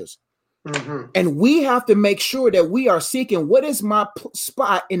soldiers. And we have to make sure that we are seeking what is my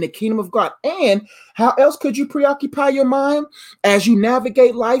spot in the kingdom of God. And how else could you preoccupy your mind as you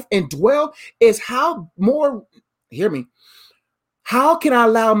navigate life and dwell is how can I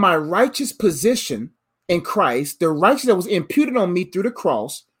allow my righteous position in Christ, the righteousness that was imputed on me through the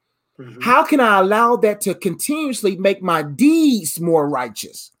cross, How can I allow that to continuously make my deeds more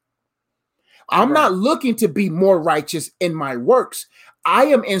righteous? I'm not looking to be more righteous in my works. I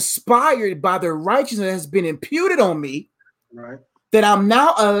am inspired by the righteousness that has been imputed on me. Right. That I'm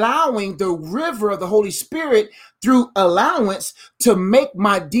now allowing the river of the Holy Spirit through allowance to make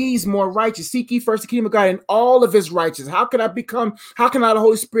my deeds more righteous. Seek ye first the kingdom of God and all of his righteousness. How can I the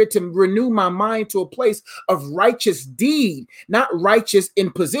Holy Spirit to renew my mind to a place of righteous deed, not righteous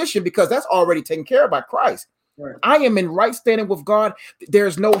in position, because that's already taken care of by Christ. Right. I am in right standing with God.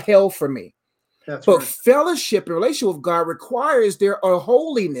 There's no hell for me. But fellowship and relationship with God requires there a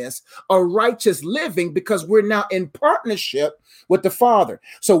holiness, a righteous living, because we're now in partnership with the Father.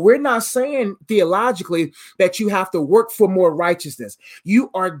 So we're not saying theologically that you have to work for more righteousness.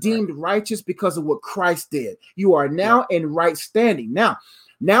 You are deemed righteous because of what Christ did. You are now in right standing.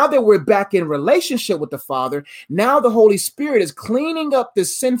 Now that we're back in relationship with the Father, now the Holy Spirit is cleaning up the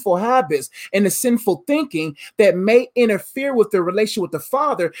sinful habits and the sinful thinking that may interfere with the relationship with the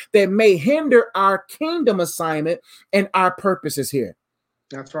Father, that may hinder our kingdom assignment and our purposes here.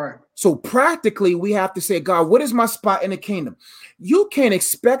 That's right. So practically, we have to say, God, what is my spot in the kingdom? You can't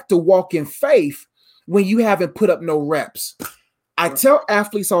expect to walk in faith when you haven't put up no reps. I tell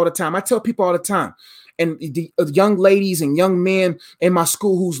athletes all the time. I tell people all the time. And the young ladies and young men in my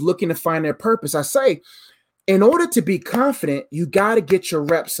school who's looking to find their purpose, I say, in order to be confident, you got to get your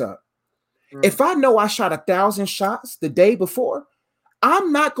reps up. If I know I shot 1,000 shots the day before,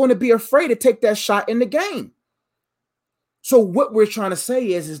 I'm not going to be afraid to take that shot in the game. So what we're trying to say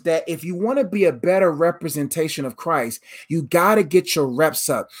is that if you want to be a better representation of Christ, you got to get your reps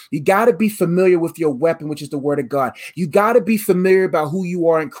up. You got to be familiar with your weapon, which is the word of God. You got to be familiar about who you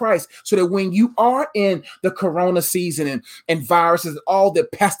are in Christ, so that when you are in the corona season and viruses, all the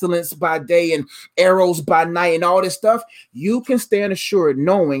pestilence by day and arrows by night and all this stuff, you can stand assured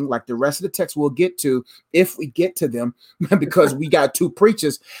knowing, like the rest of the text we'll get to, if we get to them, because we got two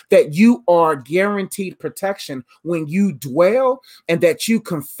preachers, that you are guaranteed protection when you dwell, and that you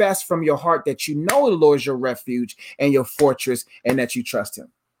confess from your heart that you know the Lord is your refuge and your fortress, and that you trust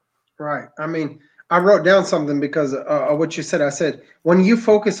him. Right. I mean, I wrote down something because of what you said. I said, when you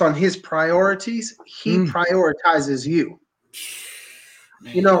focus on his priorities, he prioritizes you.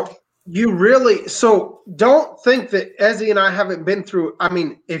 Man. You know, you really, so don't think that Ezzy and I haven't been through. I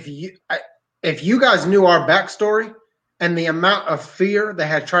mean, if you guys knew our backstory and the amount of fear that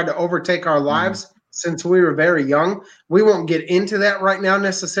had tried to overtake our lives since we were very young, we won't get into that right now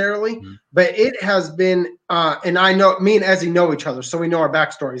necessarily, but it has been, and I know me and Ezzy know each other, so we know our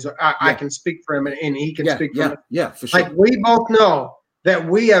backstories. I can speak for him and he can speak for me. Yeah, for sure. Like, we both know that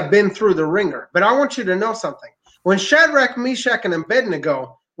we have been through the ringer, but I want you to know something. When Shadrach, Meshach, and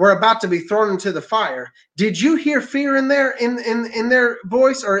Abednego were about to be thrown into the fire, did you hear fear in their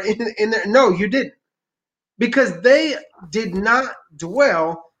voice or in their? No, you didn't, because they did not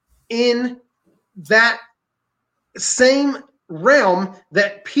dwell in that same realm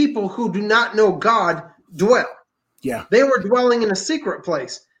that people who do not know God dwell. Yeah. They were dwelling in a secret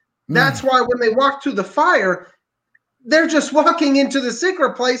place. That's why when they walk through the fire, they're just walking into the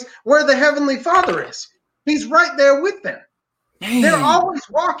secret place where the Heavenly Father is. He's right there with them. Man. They're always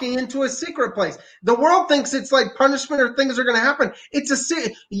walking into a secret place. The world thinks it's like punishment or things are going to happen.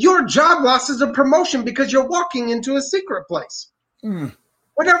 Your job loss is a promotion because you're walking into a secret place.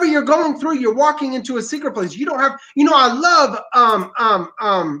 Whatever you're going through, you're walking into a secret place. You don't have, I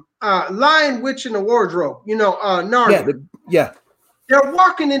love Lion, Witch, and the Wardrobe. Narnia. Yeah. They're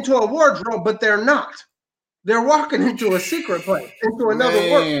walking into a wardrobe, but they're not. They're walking into a secret place, into another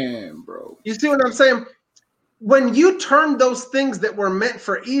world. Bro. You see what I'm saying? When you turn those things that were meant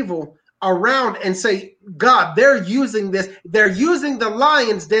for evil around and say, God, they're using this. They're using the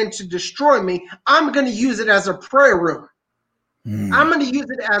lion's den to destroy me. I'm going to use it as a prayer room. I'm going to use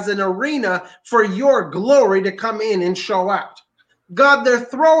it as an arena for your glory to come in and show out. God, they're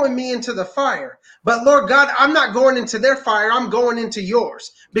throwing me into the fire. But Lord God, I'm not going into their fire. I'm going into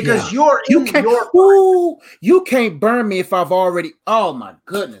yours because you're in your fire. You can't burn me if I've already. Oh, my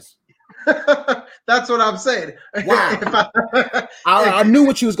goodness. That's what I'm saying. Wow. I knew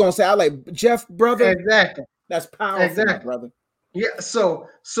what you was going to say. I like, Jeff, brother. Exactly. That's powerful, exactly. brother. Yeah, so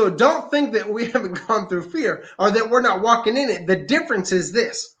don't think that we haven't gone through fear or that we're not walking in it. The difference is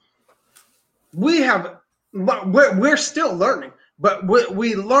this. We're still learning, but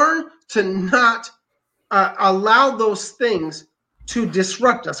we learn to not allow those things to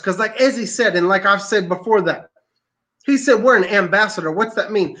disrupt us. Because like Ezzy said, and like I've said before that, he said we're an ambassador. What's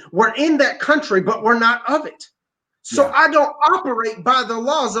that mean? We're in that country, but we're not of it. So I don't operate by the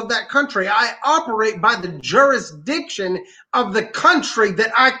laws of that country. I operate by the jurisdiction of the country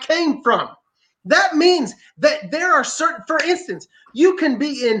that I came from. That means that there are certain, for instance, you can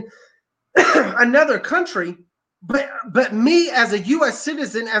be in another country, but me as a U.S.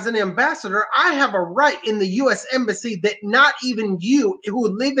 citizen, as an ambassador, I have a right in the U.S. embassy that not even you who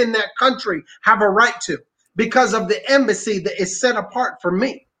live in that country have a right to, because of the embassy that is set apart for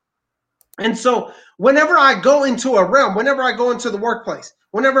me. And so whenever I go into a realm, whenever I go into the workplace,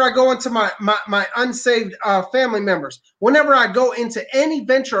 whenever I go into my unsaved family members, whenever I go into any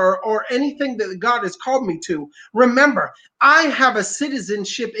venture or anything that God has called me to, remember, I have a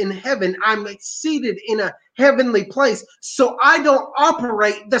citizenship in heaven. I'm seated in a heavenly place. So I don't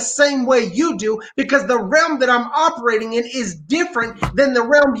operate the same way you do, because the realm that I'm operating in is different than the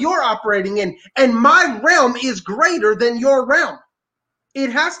realm you're operating in. And my realm is greater than your realm. It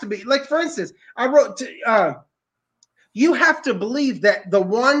has to be. Like, for instance, I wrote, you have to believe that the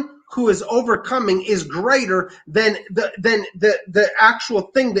one who is overcoming is greater than the actual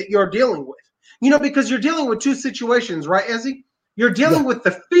thing that you're dealing with. You know, because you're dealing with two situations, right, Ezzy? You're dealing with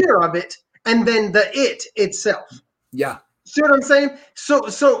the fear of it and then the it itself. Yeah. See what I'm saying? So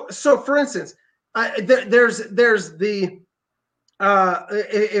for instance, there's the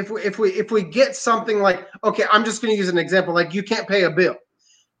if we get something like, okay, I'm just going to use an example, like you can't pay a bill.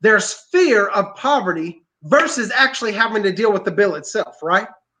 There's fear of poverty versus actually having to deal with the bill itself, right?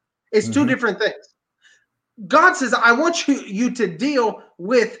 It's two different things. God says, I want you to deal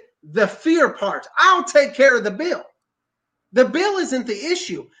with the fear part. I'll take care of the bill. The bill isn't the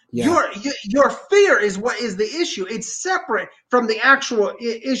issue. Yeah. Your fear is what is the issue. It's separate from the actual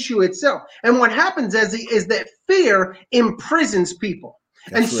issue itself. And what happens is that fear imprisons people.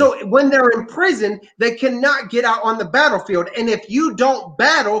 That's and so when they're in prison, they cannot get out on the battlefield. And if you don't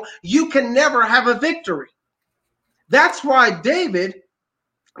battle, you can never have a victory. That's why David,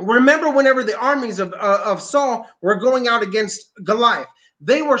 remember whenever the armies of Saul were going out against Goliath,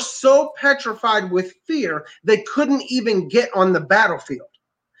 they were so petrified with fear, they couldn't even get on the battlefield.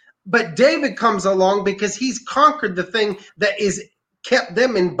 But David comes along because he's conquered the thing that is kept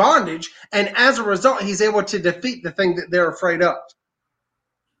them in bondage. And as a result, he's able to defeat the thing that they're afraid of.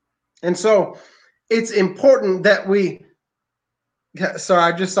 And so it's important that we, sorry,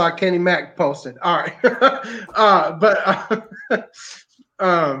 I just saw Kenny Mack posted. All right.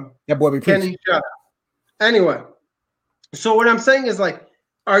 That boy be Kenny, anyway, so what I'm saying is, like,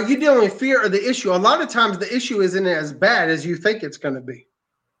 are you dealing with fear or the issue? A lot of times the issue isn't as bad as you think it's going to be.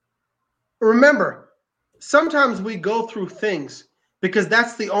 Remember, sometimes we go through things because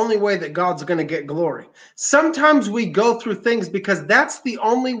that's the only way that God's going to get glory. Sometimes we go through things because that's the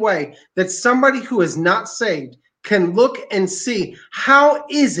only way that somebody who is not saved can look and see, how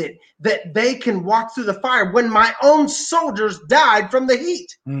is it that they can walk through the fire when my own soldiers died from the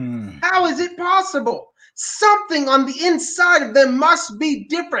heat? How is it possible? Something on the inside of them must be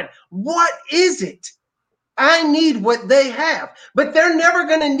different. What is it? I need what they have, but they're never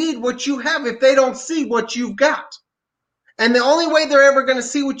going to need what you have if they don't see what you've got. And the only way they're ever going to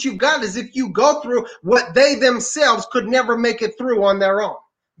see what you've got is if you go through what they themselves could never make it through on their own.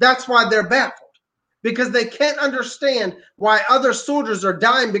 That's why they're baffled, because they can't understand why other soldiers are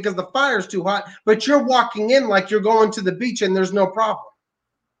dying because the fire's too hot, but you're walking in like you're going to the beach and there's no problem.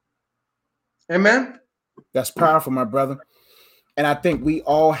 Amen? That's powerful, my brother. And I think we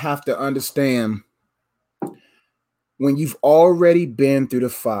all have to understand, when you've already been through the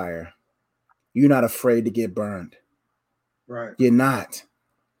fire, you're not afraid to get burned. Right. You're not.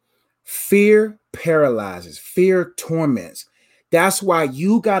 Fear paralyzes. Fear torments. That's why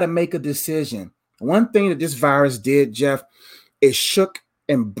you got to make a decision. One thing that this virus did, Jeff, it shook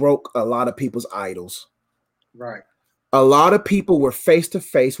and broke a lot of people's idols. Right. A lot of people were face to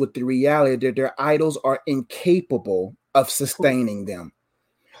face with the reality that their idols are incapable of sustaining them.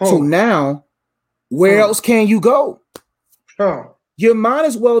 So now, where else can you go? You might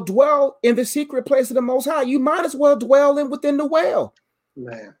as well dwell in the secret place of the Most High. You might as well dwell within the well.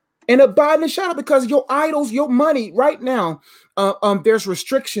 Man. And abide in the shadow, because your idols, your money right now, there's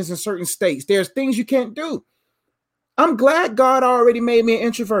restrictions in certain states. There's things you can't do. I'm glad God already made me an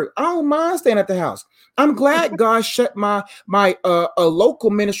introvert. I don't mind staying at the house. I'm glad God shut my local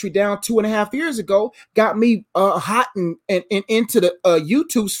ministry down 2.5 years ago, got me hot and into the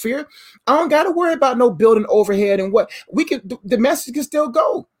YouTube sphere. I don't got to worry about no building overhead and what we can. The message can still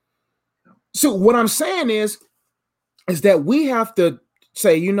go. So what I'm saying is that we have to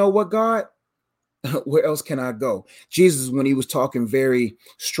say, you know what, God, where else can I go? Jesus, when he was talking very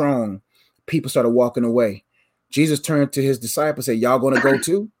strong, people started walking away. Jesus turned to his disciples and said, y'all going to go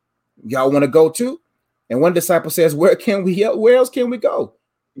too? Y'all want to go too? And one disciple says, where else can we go?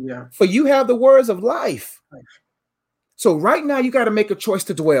 Yeah. For you have the words of life. So right now you got to make a choice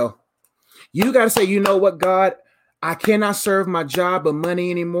to dwell. You got to say, you know what, God, I cannot serve my job or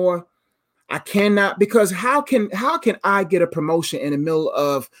money anymore. I cannot, because how can I get a promotion in the middle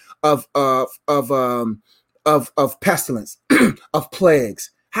of pestilence, of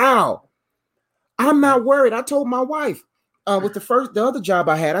plagues? How? I'm not worried. I told my wife with the other job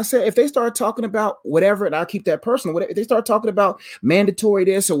I had, I said, if they start talking about whatever, and I'll keep that personal, whatever, if they start talking about mandatory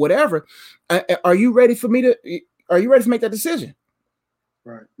this or whatever, are you ready to make that decision?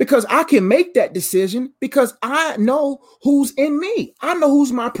 Right. Because I can make that decision because I know who's in me. I know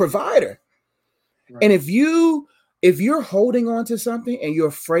who's my provider. Right. And if you're holding on to something and you're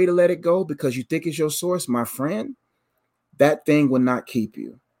afraid to let it go because you think it's your source, my friend, that thing will not keep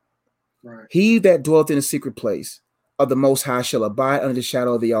you. Right. He that dwelleth in the secret place of the Most High shall abide under the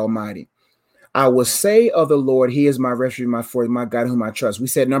shadow of the Almighty. I will say of the Lord, he is my refuge, my fortress, my God, whom I trust. We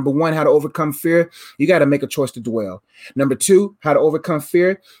said, number one, how to overcome fear. You got to make a choice to dwell. Number two, how to overcome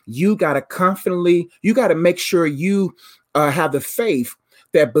fear. You got to make sure you have the faith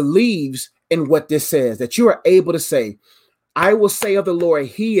that believes in what this says, that you are able to say, I will say of the Lord,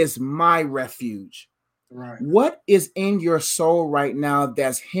 he is my refuge. Right. What is in your soul right now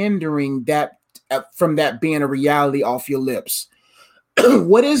that's hindering that from that being a reality off your lips?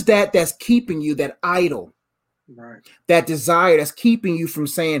 What is that's keeping you, that idol, right, that desire that's keeping you from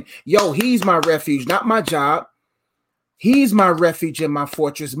saying, yo, he's my refuge, not my job. He's my refuge and my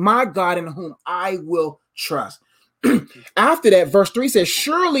fortress, my God in whom I will trust. After that, verse 3 says,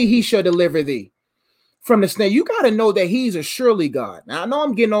 surely he shall deliver thee from the snare. You got to know that he's a surely God. Now, I know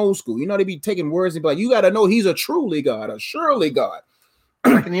I'm getting old school. You know, they be taking words and be like, you got to know he's a truly God, a surely God.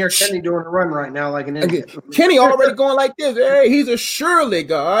 I can hear Kenny doing a run right now like an idiot. Kenny already going like this. Hey, he's a surely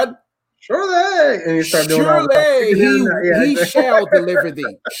God. Surely. And you start doing all that. He shall deliver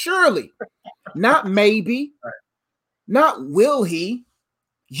thee. Surely. Not maybe. Right. Not will he.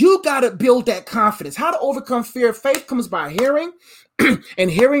 You got to build that confidence. How to overcome fear. Faith comes by hearing and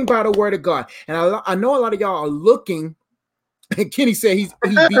hearing by the word of God. And I know a lot of y'all are looking. And Kenny said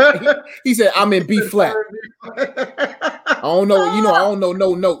he said, I'm in B flat. I don't know. I don't know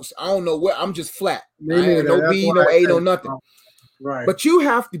no notes. I don't know where. I'm just flat. No B, no A, no nothing. Right. But you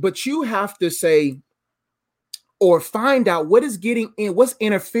have to say or find out what is getting in, what's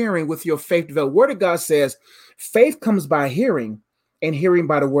interfering with your faith development. Word of God says faith comes by hearing and hearing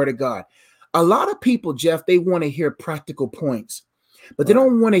by the word of God. A lot of people, Jeff, they want to hear practical points, but they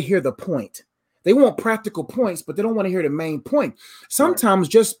don't want to hear the point. They want practical points, but they don't want to hear the main point. Sometimes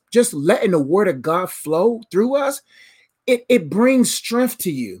just letting the word of God flow through us, it brings strength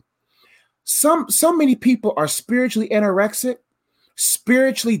to you. So many people are spiritually anorexic,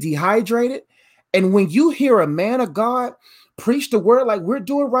 spiritually dehydrated. And when you hear a man of God preach the word like we're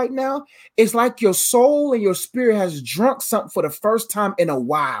doing right now, it's like your soul and your spirit has drunk something for the first time in a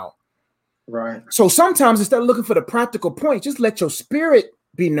while. Right. So sometimes instead of looking for the practical point, just let your spirit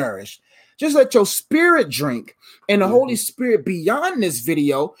be nourished. Just let your spirit drink. And the Holy Spirit beyond this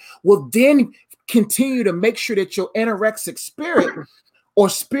video will then continue to make sure that your anorexic spirit or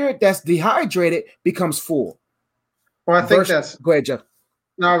spirit that's dehydrated becomes full. Well, I think go ahead, Jeff.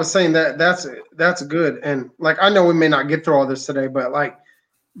 No, I was saying that's good. And like, I know we may not get through all this today, but like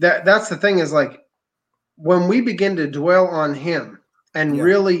that's the thing is like when we begin to dwell on him and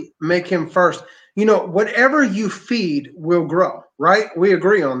really make him first, whatever you feed will grow, right? We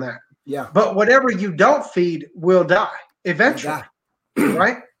agree on that. Yeah. But whatever you don't feed will die eventually.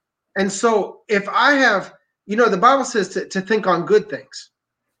 Right. And so if I have, the Bible says to think on good things,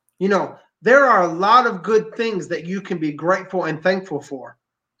 there are a lot of good things that you can be grateful and thankful for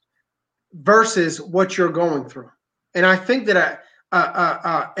versus what you're going through. And I think that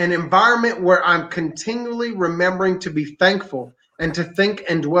an environment where I'm continually remembering to be thankful and to think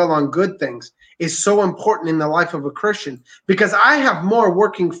and dwell on good things is so important in the life of a Christian, because I have more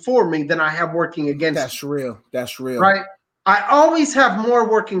working for me than I have working against me. That's real. That's real. Right? I always have more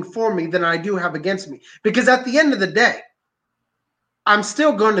working for me than I do have against me, because at the end of the day, I'm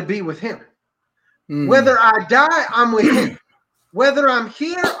still going to be with him. Whether I die, I'm with him. Whether I'm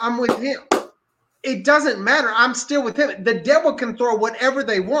here, I'm with him. It doesn't matter. I'm still with him. The devil can throw whatever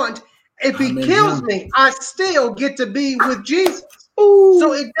they want. If he kills me, I still get to be with Jesus. Ooh.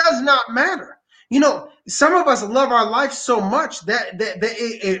 So it does not matter. Some of us love our life so much that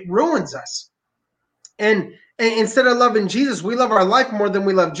it ruins us. And instead of loving Jesus, we love our life more than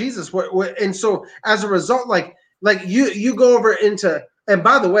we love Jesus. And so as a result, like you go over into, and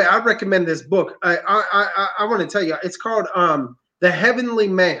by the way, I recommend this book. I want to tell you, it's called The Heavenly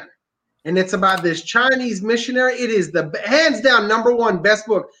Man. And it's about this Chinese missionary. It is the hands down #1 best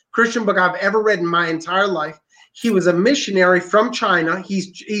book, Christian book I've ever read in my entire life. He was a missionary from China.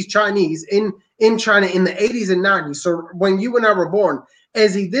 He's Chinese in China in the 80s and 90s. So when you and I were born,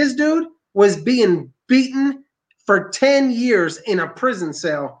 this dude was being beaten for 10 years in a prison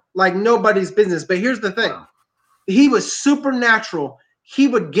cell like nobody's business. But here's the thing. He was supernatural. He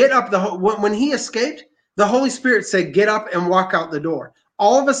would get up when he escaped, the Holy Spirit said, get up and walk out the door.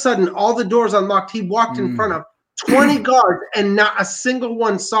 All of a sudden, all the doors unlocked. He walked in front of 20 guards, and not a single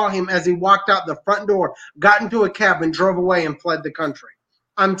one saw him as he walked out the front door, got into a cab, and drove away and fled the country.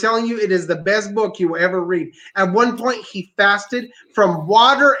 I'm telling you, it is the best book you will ever read. At one point, he fasted from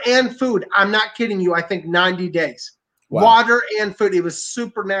water and food. I'm not kidding you. I think 90 days. Wow. Water and food. It was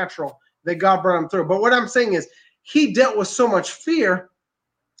supernatural that God brought him through. But what I'm saying is, he dealt with so much fear,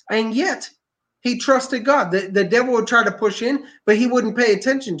 and yet he trusted God. The devil would try to push in, but he wouldn't pay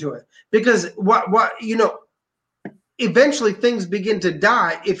attention to it, because eventually things begin to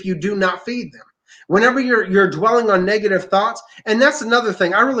die if you do not feed them. Whenever you're dwelling on negative thoughts, and that's another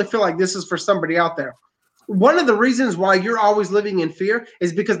thing. I really feel like this is for somebody out there. One of the reasons why you're always living in fear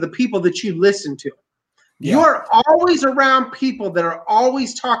is because the people that you listen to. Yeah. You are always around people that are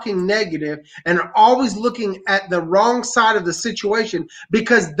always talking negative and are always looking at the wrong side of the situation,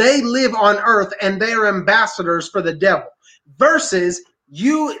 because they live on earth and they are ambassadors for the devil, versus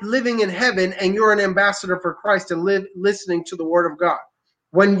you living in heaven and you're an ambassador for Christ and listening to the word of God.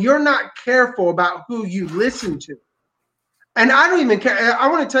 When you're not careful about who you listen to, and I don't even care. I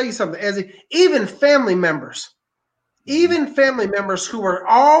want to tell you something, even family members who are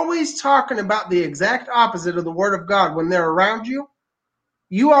always talking about the exact opposite of the word of God when they're around you,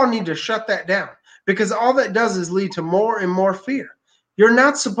 you all need to shut that down, because all that does is lead to more and more fear. You're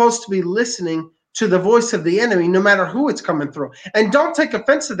not supposed to be listening to the voice of the enemy, no matter who it's coming through. And don't take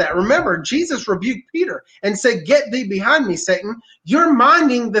offense to that. Remember, Jesus rebuked Peter and said, get thee behind me, Satan. You're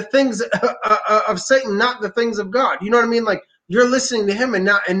minding the things of Satan, not the things of God. You know what I mean? Like, you're listening to him and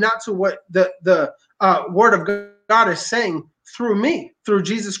not to what the word of God is saying through me, through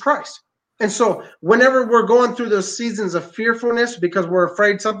Jesus Christ. And so whenever we're going through those seasons of fearfulness because we're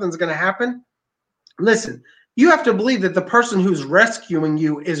afraid something's going to happen, listen, you have to believe that the person who's rescuing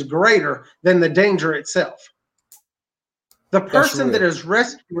you is greater than the danger itself. The person that is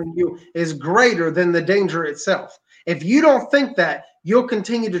rescuing you is greater than the danger itself. If you don't think that, you'll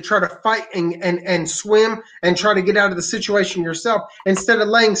continue to try to fight and swim and try to get out of the situation yourself, instead of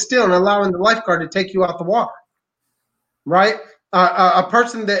laying still and allowing the lifeguard to take you out the water. Right? A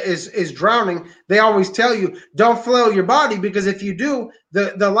person that is drowning, they always tell you, don't flail your body, because if you do,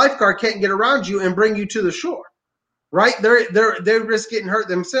 the lifeguard can't get around you and bring you to the shore. Right? They risk getting hurt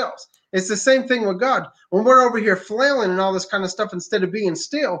themselves. It's the same thing with God. When we're over here flailing and all this kind of stuff instead of being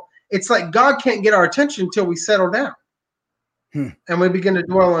still, it's like God can't get our attention until we settle down and we begin to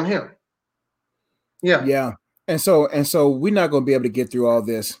dwell on him. Yeah. Yeah. And so we're not going to be able to get through all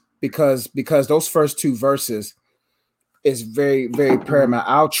this because those first two verses is very, very paramount.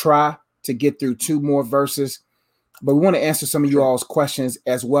 I'll try to get through 2 more verses, but we want to answer some of you all's questions,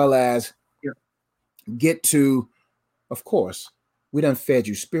 as well as get to, of course, we done fed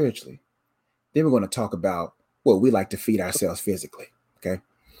you spiritually. Then we're going to talk about what we like to feed ourselves physically. Okay.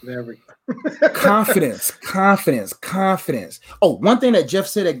 There we go. Confidence. Oh, one thing that Jeff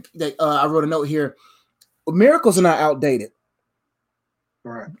said that I wrote a note here: miracles are not outdated.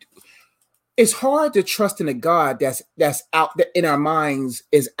 Right. It's hard to trust in a God that's out that in our minds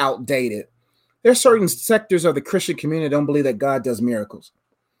is outdated. There are certain sectors of the Christian community that don't believe that God does miracles,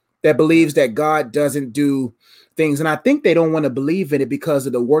 that believes that God doesn't do things. And I think they don't want to believe in it because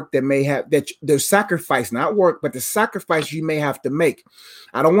of the work that may have, that the sacrifice, not work, but the sacrifice you may have to make.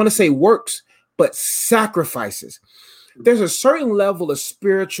 I don't want to say works, but sacrifices. There's a certain level of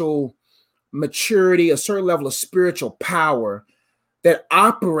spiritual maturity, a certain level of spiritual power that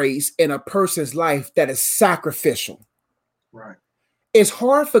operates in a person's life that is sacrificial. Right. It's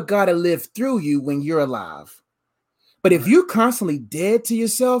hard for God to live through you when you're alive. But if you're constantly dead to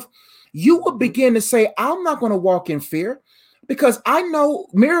yourself, you will begin to say, I'm not going to walk in fear because I know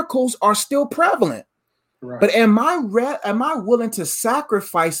miracles are still prevalent. Right. But am I willing to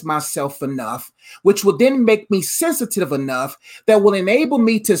sacrifice myself enough, which will then make me sensitive enough that will enable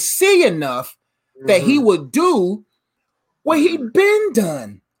me to see enough that he would do what he'd been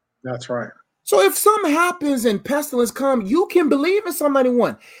done? That's right. So if something happens and pestilence come, you can believe in Psalm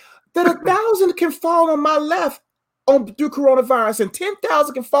 91 that 1,000 can fall on my left through coronavirus and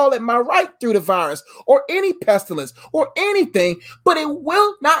 10,000 can fall at my right through the virus or any pestilence or anything, but it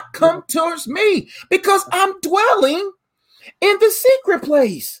will not come towards me because I'm dwelling in the secret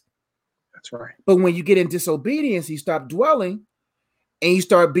place. That's right. But when you get in disobedience, you stop dwelling and you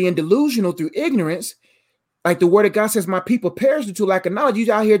start being delusional through ignorance. Like the word of God says, my people perish due to lack of knowledge.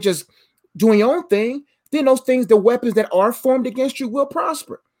 You out here just doing your own thing. Then those things, the weapons that are formed against you will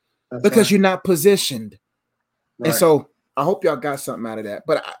prosper. That's because you're not positioned. Right. And so I hope y'all got something out of that.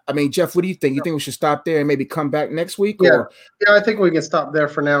 But I mean, Jeff, what do you think? You think we should stop there and maybe come back next week? Yeah, I think we can stop there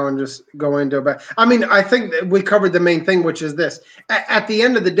for now and just go into it. I mean, I think that we covered the main thing, which is this. At the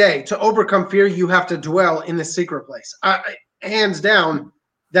end of the day, to overcome fear, you have to dwell in the secret place. Hands down,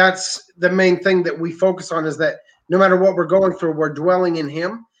 that's the main thing that we focus on, is that no matter what we're going through, we're dwelling in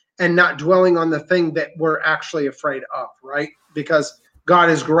him and not dwelling on the thing that we're actually afraid of, right? Because God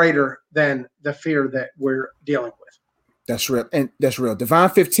is greater than the fear that we're dealing with. That's real. And that's real. Divine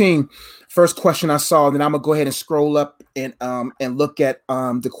 15, first question I saw, then I'm gonna go ahead and scroll up and look at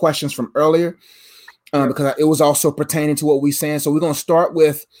the questions from earlier, because it was also pertaining to what we're saying. So we're gonna start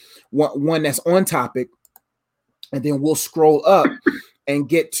with one that's on topic, and then we'll scroll up and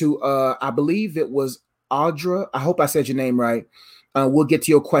get to I believe it was Audra. I hope I said your name right. We'll get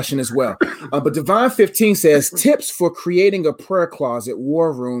to your question as well. But Divine 15 says, tips for creating a prayer closet,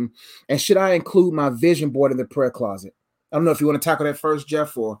 war room, and should I include my vision board in the prayer closet? I don't know if you want to tackle that first,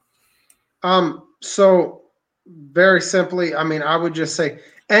 Jeff, or. So very simply, I mean, I would just say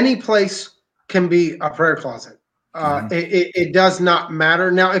any place can be a prayer closet. It does not matter.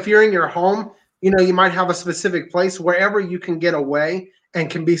 Now, if you're in your home, you might have a specific place wherever you can get away and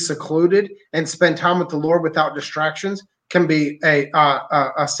can be secluded and spend time with the Lord without distractions. Can be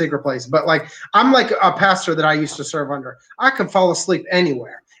a secret place. But like, I'm like a pastor that I used to serve under. I can fall asleep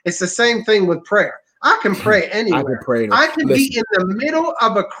anywhere. It's the same thing with prayer. I can pray anywhere. I can be in the middle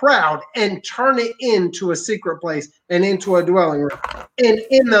of a crowd and turn it into a secret place and into a dwelling room. And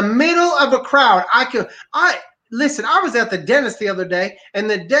in the middle of a crowd, listen, I was at the dentist the other day, and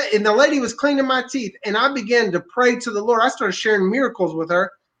the lady was cleaning my teeth, and I began to pray to the Lord. I started sharing miracles with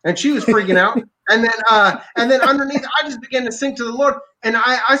her, and she was freaking out. And then underneath, I just began to sing to the Lord, and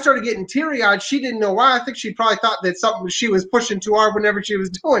I started getting teary-eyed. She didn't know why. I think she probably thought that something she was pushing too hard whenever she was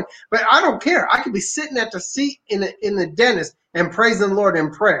doing. But I don't care. I could be sitting at the seat in the dentist and praising the Lord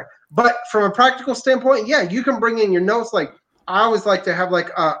in prayer. But from a practical standpoint, yeah, you can bring in your notes. Like, I always like to have like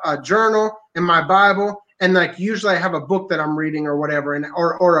a journal and my Bible, and like usually I have a book that I'm reading or whatever, and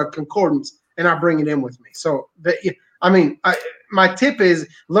or a concordance, and I bring it in with me. So my tip is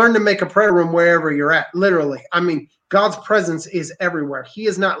learn to make a prayer room wherever you're at. Literally, I mean, God's presence is everywhere. He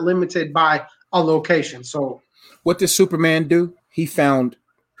is not limited by a location. So, what did Superman do? He found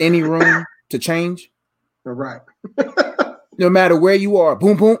any room to change. Right. No matter where you are,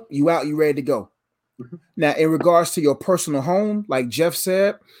 boom, boom, you out, you ready to go. Mm-hmm. Now, in regards to your personal home, like Jeff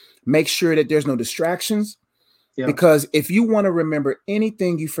said, make sure that there's no distractions. Yeah. Because if you want to remember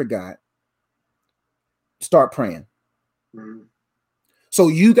anything you forgot, start praying. Mm-hmm. So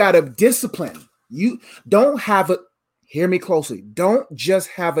you got to discipline. You don't hear me closely. Don't just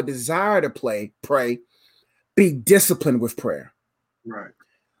have a desire to pray. Be disciplined with prayer. Right.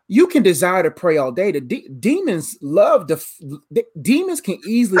 You can desire to pray all day. The demons demons can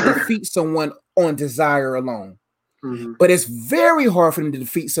easily defeat someone on desire alone. Mm-hmm. But it's very hard for them to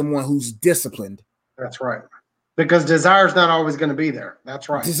defeat someone who's disciplined. That's right. Because desire is not always going to be there. That's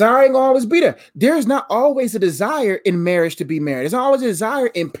right. Desire ain't always be there. There's not always a desire in marriage to be married. There's always a desire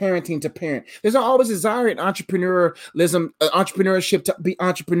in parenting to parent. There's always a desire in entrepreneurship to be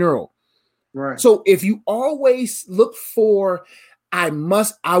entrepreneurial. Right. So if you always look for, I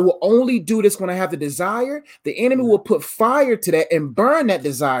will only do this when I have the desire, the enemy will put fire to that and burn that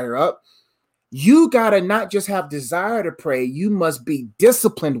desire up. You got to not just have desire to pray. You must be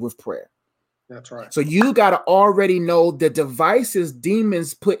disciplined with prayer. That's right. So you got to already know the devices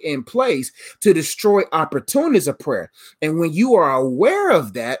demons put in place to destroy opportunities of prayer. And when you are aware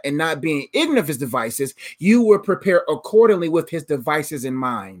of that and not being ignorant of his devices, you will prepare accordingly with his devices in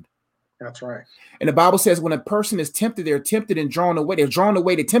mind. That's right. And the Bible says when a person is tempted, they're tempted and drawn away. They're drawn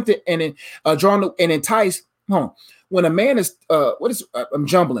away, they're tempted and drawn and enticed. When a man is, I'm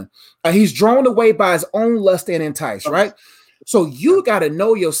jumbling. He's drawn away by his own lust and enticed, right? So you got to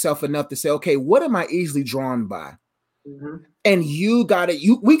know yourself enough to say, okay, what am I easily drawn by? Mm-hmm. And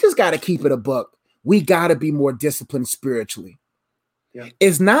we just got to keep it a buck. We got to be more disciplined spiritually. Yeah.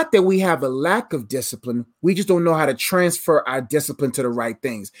 It's not that we have a lack of discipline. We just don't know how to transfer our discipline to the right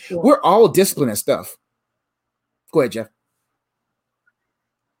things. Sure. We're all disciplined at stuff. Go ahead, Jeff.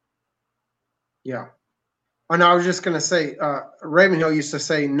 Yeah. And I was just going to say, Ravenhill used to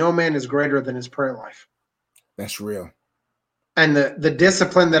say, no man is greater than his prayer life. That's real. And the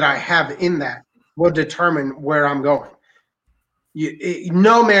discipline that I have in that will determine where I'm going.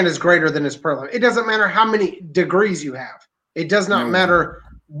 No man is greater than his prayer life. It doesn't matter how many degrees you have. It does not matter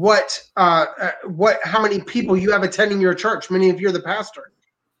how many people you have attending your church. Many of you are the pastor.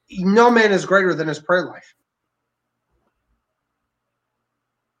 No man is greater than his prayer life.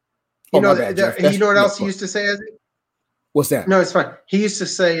 You know what else he used to say, Ezzy? What's that? No, it's fine. He used to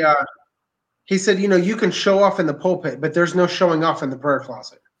say, he said, you can show off in the pulpit, but there's no showing off in the prayer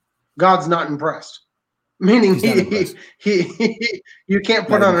closet. God's not impressed. Meaning you can't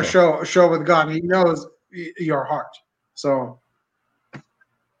put on a show with God. He knows your heart. So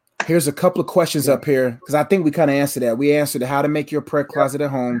here's a couple of questions up here, because I think we kind of answered that. We answered how to make your prayer closet at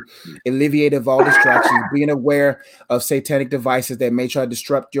home, alleviate of all distractions, being aware of satanic devices that may try to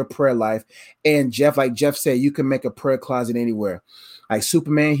disrupt your prayer life. And Jeff, like Jeff said, you can make a prayer closet anywhere. Like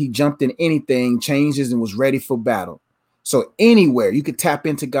Superman, he jumped in anything, changes, and was ready for battle. So anywhere you could tap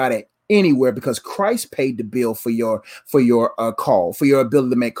into God at anywhere, because Christ paid the bill for your call, for your ability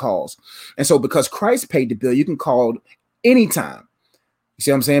to make calls. And so because Christ paid the bill, you can call anytime. You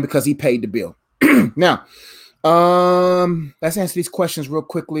see what I'm saying? Because he paid the bill. Now, let's answer these questions real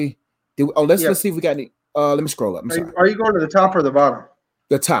quickly. Let's see if we got any. Let me scroll up. Are you going to the top or the bottom?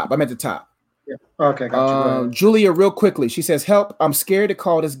 The top. I'm at the top. Yeah. Okay. Gotcha. Julia, real quickly. She says, help. I'm scared to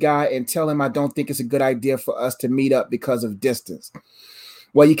call this guy and tell him I don't think it's a good idea for us to meet up because of distance.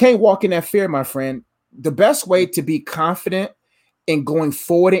 Well, you can't walk in that fear, my friend. The best way to be confident in going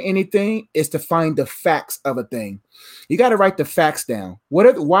forward in anything is to find the facts of a thing. You got to write the facts down. What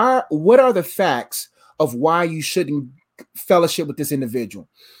are the facts of why you shouldn't fellowship with this individual?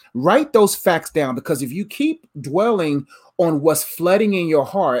 Write those facts down, because if you keep dwelling on what's flooding in your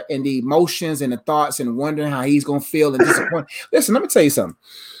heart and the emotions and the thoughts and wondering how he's going to feel and disappoint. Listen, let me tell you something.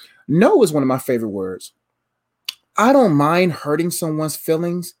 No is one of my favorite words. I don't mind hurting someone's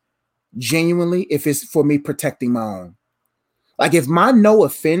feelings genuinely if it's for me protecting my own. Like if my no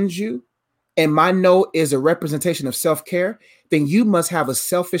offends you and my no is a representation of self-care, then you must have a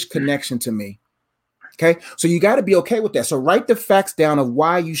selfish connection to me. Okay. So you got to be okay with that. So write the facts down of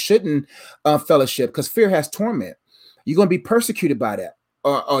why you shouldn't fellowship, because fear has torment. You're going to be persecuted by that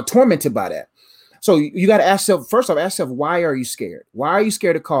or tormented by that. So you got to ask yourself, first off, ask yourself, why are you scared? Why are you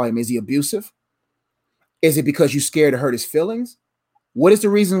scared to call him? Is he abusive? Is it because you're scared to hurt his feelings? What is the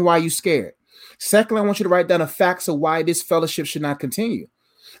reason why you're scared? Secondly, I want you to write down the facts of why this fellowship should not continue,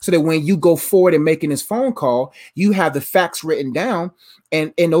 so that when you go forward in making this phone call, you have the facts written down,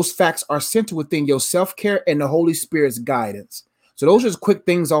 and those facts are centered within your self-care and the Holy Spirit's guidance. So those are just quick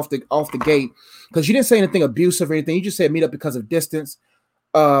things off the gate, because you didn't say anything abusive or anything. You just said meet up because of distance.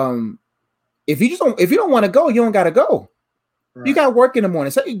 If you don't want to go, you don't got to go. Right. You got work in the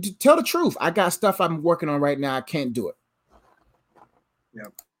morning. So tell the truth. I got stuff I'm working on right now. I can't do it.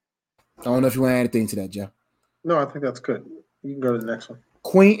 Yep. I don't know if you want to add anything to that, Jeff. No, I think that's good. You can go to the next one.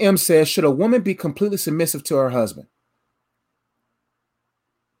 Queen M says, should a woman be completely submissive to her husband?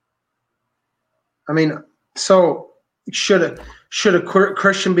 I mean, so should a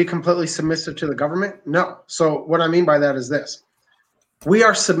Christian be completely submissive to the government? No. So what I mean by that is this. We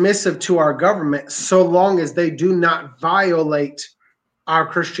are submissive to our government so long as they do not violate our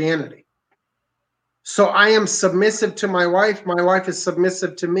Christianity. So I am submissive to my wife. My wife is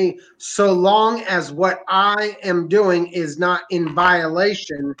submissive to me so long as what I am doing is not in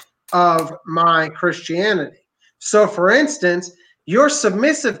violation of my Christianity. So for instance, you're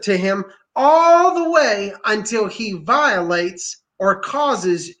submissive to him all the way until he violates or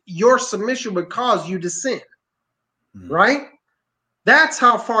causes your submission would cause you to sin, right? That's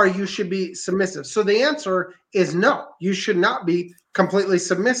how far you should be submissive. So the answer is no, you should not be completely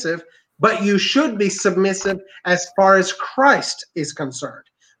submissive, but you should be submissive as far as Christ is concerned.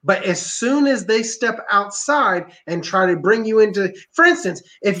 But as soon as they step outside and try to bring you into, for instance,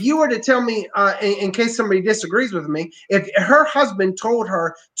 if you were to tell me, in case somebody disagrees with me, if her husband told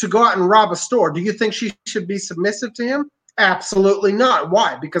her to go out and rob a store, do you think she should be submissive to him? Absolutely not.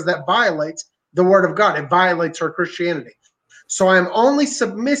 Why? Because that violates the word of God. It violates her Christianity. So I'm only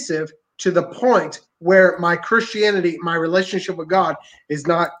submissive to the point where my Christianity, my relationship with God is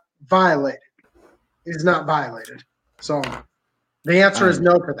not violated. Is not violated. So the answer is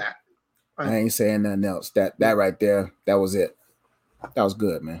no to that. I ain't saying nothing else. That right there, that was it. That was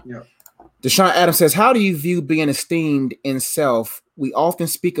good, man. Yeah. Deshaun Adams says, how do you view being esteemed in self? We often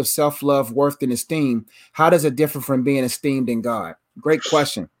speak of self-love, worth, and esteem. How does it differ from being esteemed in God? Great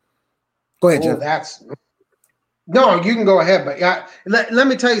question. Go ahead, Jeff. No, you can go ahead, but let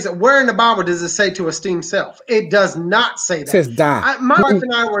me tell you something. Where in the Bible does it say to esteem self? It does not say that. It says die. My wife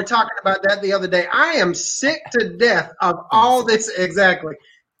and I were talking about that the other day. I am sick to death of all this. Exactly.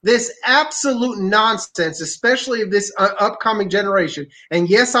 This absolute nonsense, especially of this upcoming generation. And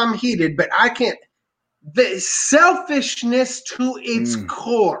yes, I'm heated, but I can't. The selfishness to its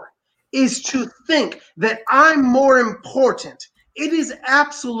core is to think that I'm more important. It is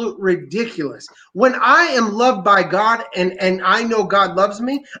absolute ridiculous. When I am loved by God and I know God loves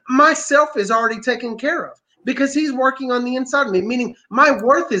me, myself is already taken care of because he's working on the inside of me, meaning my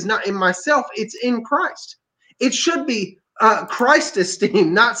worth is not in myself, it's in Christ. It should be Christ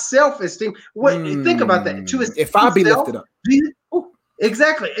esteem, not self-esteem. Think about that. To if I be lifted up.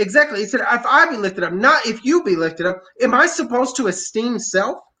 Exactly. He said, if I be lifted up, not if you be lifted up. Am I supposed to esteem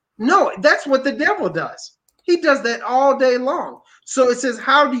self? No, that's what the devil does. He does that all day long. So it says,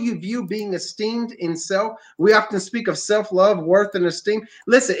 how do you view being esteemed in self? We often speak of self-love, worth, and esteem.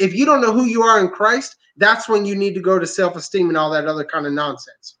 Listen, if you don't know who you are in Christ, that's when you need to go to self-esteem and all that other kind of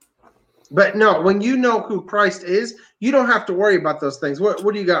nonsense. But no, when you know who Christ is, you don't have to worry about those things. What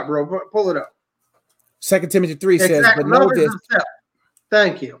do you got, bro? Pull it up. 2 Timothy 3 says, but know this.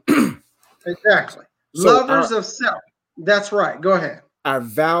 Thank you. Exactly. So lovers of self. That's right. Go ahead. Our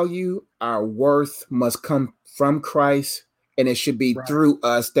value, our worth must come from Christ, and it should be through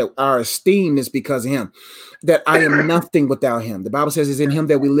us. That our esteem is because of him. That I am nothing without him. The Bible says it's in him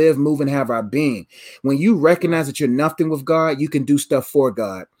that we live, move, and have our being. When you recognize that you're nothing with God, you can do stuff for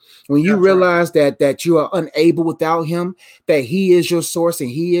God. When you realize that you are unable without him, that he is your source and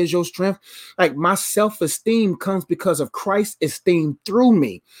he is your strength, like my self-esteem comes because of Christ's esteem through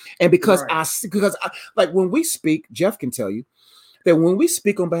me. And because I like when we speak, Jeff can tell you that when we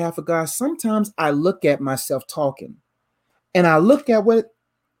speak on behalf of God, sometimes I look at myself talking and I look at what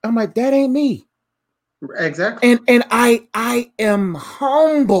I'm like, that ain't me. Exactly. And I am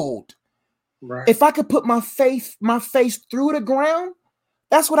humbled. Right. If I could put my face through the ground,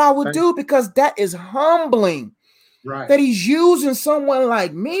 that's what I would do, because that is humbling. Right. That he's using someone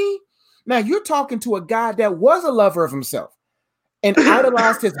like me. Now you're talking to a guy that was a lover of himself and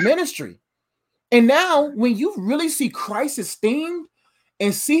idolized his ministry. And now when you really see Christ esteemed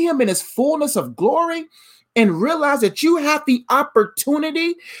and see him in his fullness of glory and realize that you have the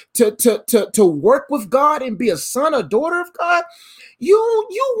opportunity to work with God and be a son or daughter of God, you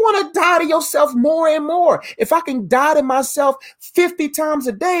want to die to yourself more and more. If I can die to myself 50 times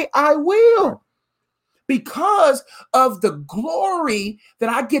a day, I will. Because of the glory that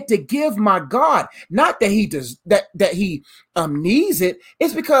I get to give my God. Not that he does that he needs it.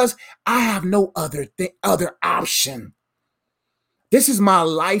 It's because I have no other option. This is my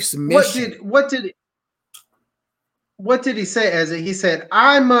life's mission. What did he say? As he said,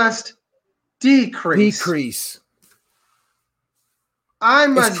 I must decrease. I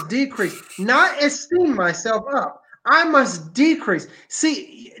must decrease, not esteem myself up. I must decrease.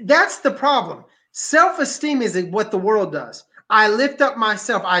 See, that's the problem. Self-esteem is what the world does. I lift up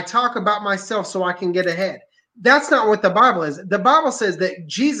myself. I talk about myself so I can get ahead. That's not what the Bible is. The Bible says that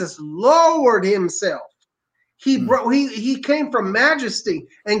Jesus lowered himself. He came from majesty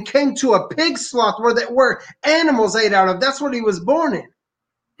and came to a pig slough where animals ate out of. That's what he was born in.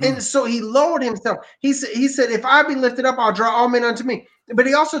 And so he lowered himself. He said, if I be lifted up, I'll draw all men unto me. But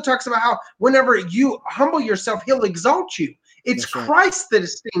he also talks about how whenever you humble yourself, he'll exalt you. It's Christ that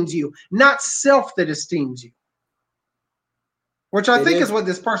esteems you, not self that esteems you. Which I think is what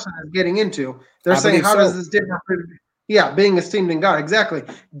this person is getting into. They're saying, how does this differ from being esteemed in God? Exactly.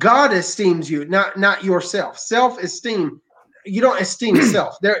 God esteems you, not yourself. Self-esteem, you don't esteem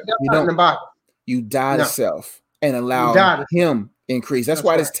self. That's not in the Bible. You die to self and allow him increase. That's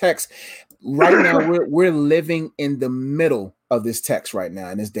why this text right now, we're living in the middle of this text right now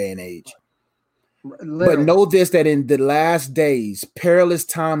in this day and age. Literally. But know this, that in the last days, perilous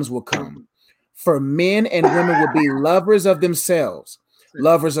times will come. For men and women will be lovers of themselves,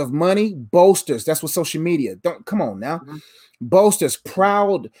 lovers of money, boasters. That's what social media. Come on now. Mm-hmm. Boasters,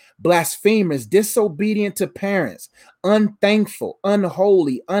 proud, blasphemers, disobedient to parents, unthankful,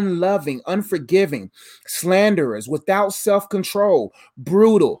 unholy, unloving, unforgiving, slanderers, without self-control,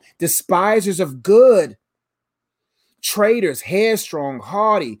 brutal, despisers of good, traitors, headstrong,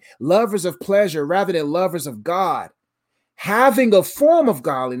 haughty, lovers of pleasure rather than lovers of God, having a form of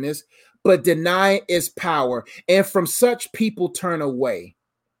godliness, but denying its power. And from such people turn away.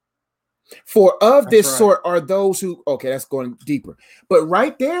 For of this sort are those who, that's going deeper. But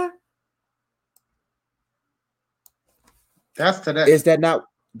right there, that's today. Is that not?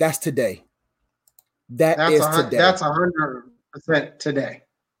 That's today. That's today. That's 100% today.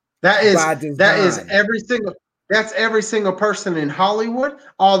 That is every single. That's every single person in Hollywood.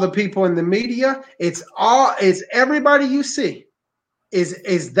 All the people in the media. It's everybody you see.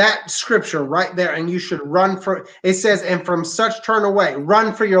 is that scripture right there, and you should run for it. Says, and from such turn away,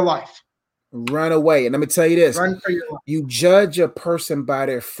 run for your life. Run away. And let me tell you this: run for your life. You judge a person by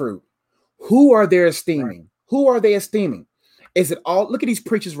their fruit. Who are they esteeming? Right. Who are they esteeming? Is it all? Look at these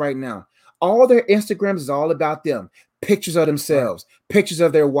preachers right now. All their Instagrams is all about them. Pictures of themselves, pictures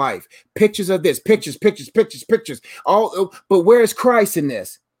of their wife, pictures of this, pictures. All, but where is Christ in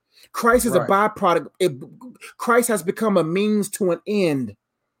this? Christ is a byproduct. Christ has become a means to an end.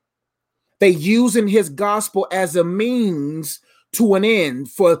 They using his gospel as a means to an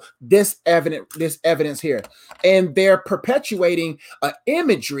end for this evidence here. And they're perpetuating an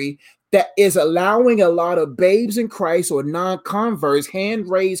imagery that is allowing a lot of babes in Christ or non-converts,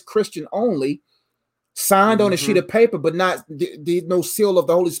 hand-raised Christian only, signed on a sheet of paper, but not no seal of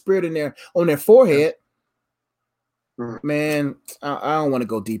the Holy Spirit in there on their forehead. Man, I don't want to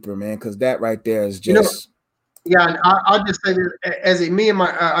go deeper, man, because that right there is just. And I'll just say this, as me and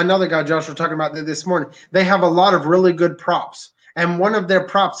my another guy, Josh, were talking about this morning. They have a lot of really good props, and one of their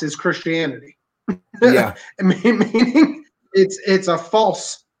props is Christianity. Yeah, meaning it's a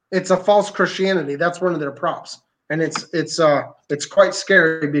false Christianity. That's one of their props, and it's quite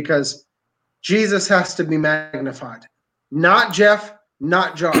scary because Jesus has to be magnified, not Jeff,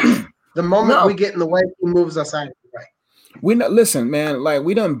 not Josh. The moment we get in the way, he moves us out of the way. We know. Listen, man. Like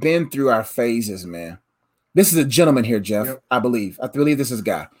we done been through our phases, man. This is a gentleman here, Jeff. Yep. I believe this is a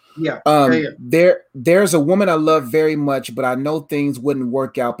guy. Yeah. There's a woman I love very much, but I know things wouldn't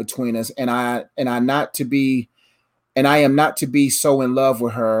work out between us, and I am not to be so in love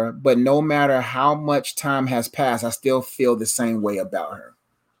with her. But no matter how much time has passed, I still feel the same way about her.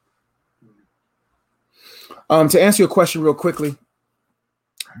 To answer your question real quickly,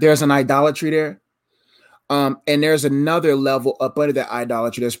 there's an idolatry there. And there's another level up under that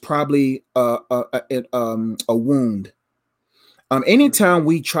idolatry. There's probably a wound. Anytime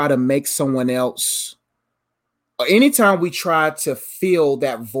we try to make someone else, or anytime we try to fill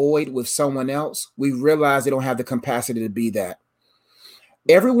that void with someone else, we realize they don't have the capacity to be that.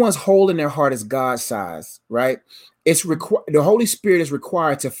 Everyone's hole in their heart is God's size, right? The Holy Spirit is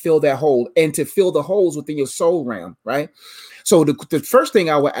required to fill that hole and to fill the holes within your soul realm, right? So the first thing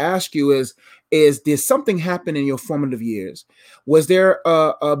I would ask you is did something happen in your formative years? Was there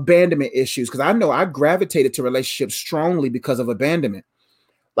abandonment issues? Because I know I gravitated to relationships strongly because of abandonment.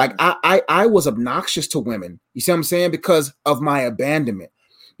 Like I was obnoxious to women. You see what I'm saying? Because of my abandonment.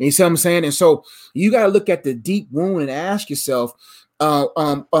 You see what I'm saying? And so you got to look at the deep wound and ask yourself,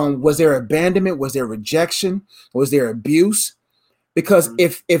 was there abandonment? Was there rejection? Was there abuse? Because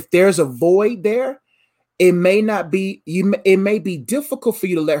if there's a void there, it may be difficult for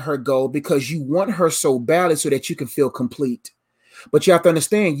you to let her go because you want her so badly so that you can feel complete. But you have to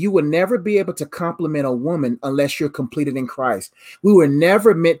understand, you will never be able to compliment a woman unless you're completed in Christ. We were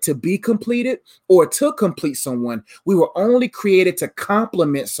never meant to be completed or to complete someone. We were only created to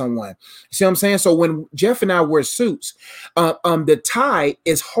compliment someone. You see what I'm saying? So when Jeff and I wear suits, the tie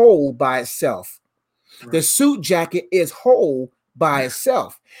is whole by itself. Right. The suit jacket is whole by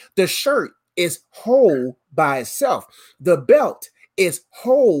itself. The shirt is whole by itself. The belt is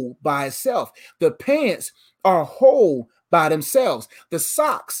whole by itself. The pants are whole by themselves. The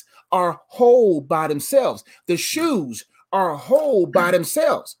socks are whole by themselves. The shoes are whole by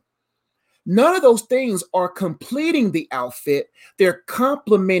themselves. None of those things are completing the outfit. They're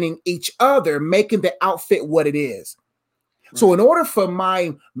complementing each other, making the outfit what it is. Right. So in order for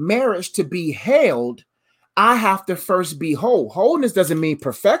my marriage to be held, I have to first be whole. Wholeness doesn't mean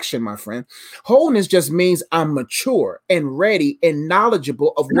perfection, my friend. Wholeness just means I'm mature and ready and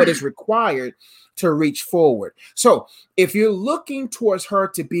knowledgeable of what is required to reach forward. So if you're looking towards her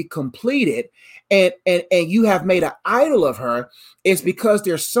to be completed and you have made an idol of her, it's because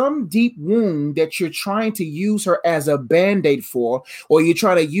there's some deep wound that you're trying to use her as a band-aid for, or you're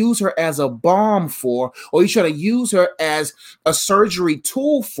trying to use her as a balm for, or you're trying to use her as a surgery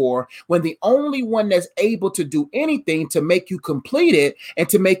tool for, when the only one that's able to do anything to make you completed and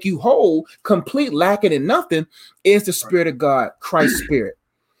to make you whole, complete, lacking in nothing, is the Spirit of God, Christ's Spirit.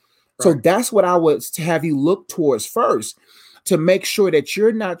 So that's what I would have you look towards first, to make sure that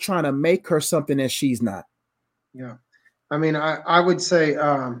you're not trying to make her something that she's not. Yeah. I mean, I would say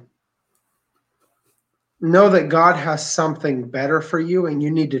know that God has something better for you, and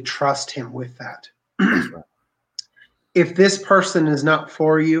you need to trust him with that. Right. If this person is not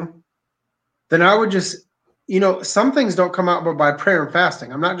for you, then I would just, some things don't come out but by prayer and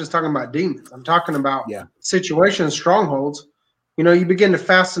fasting. I'm not just talking about demons. I'm talking about situations, strongholds. You begin to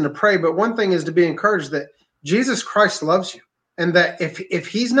fast and to pray, but one thing is to be encouraged that Jesus Christ loves you, and that if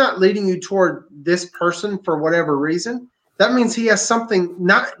he's not leading you toward this person for whatever reason, that means he has something,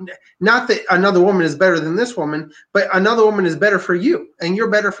 not that another woman is better than this woman, but another woman is better for you and you're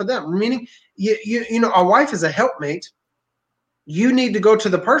better for them. Meaning, you know, a wife is a helpmate. You need to go to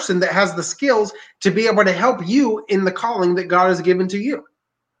the person that has the skills to be able to help you in the calling that God has given to you.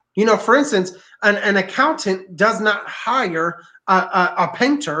 You know, for instance, an accountant does not hire a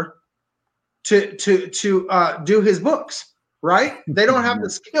painter to do his books. Right? They don't have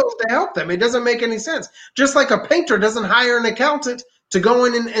the skills to help them. It doesn't make any sense. Just like a painter doesn't hire an accountant to go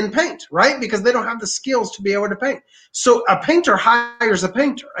in and paint, right? Because they don't have the skills to be able to paint. So a painter hires a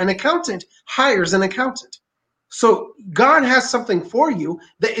painter. An accountant hires an accountant. So God has something for you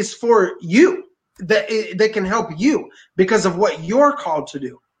that is for you, that can help you because of what you're called to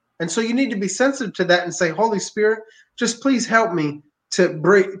do. And so you need to be sensitive to that and say, Holy Spirit, just please help me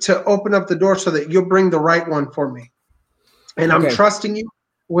to open up the door so that you'll bring the right one for me. And I'm trusting you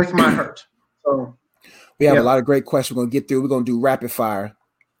with my hurt. So we have a lot of great questions we're going to get through. We're going to do rapid fire.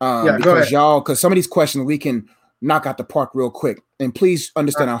 Because some of these questions we can knock out the park real quick. And please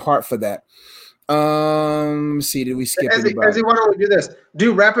understand our heart for that. See, did we skip anybody? Why don't we do this?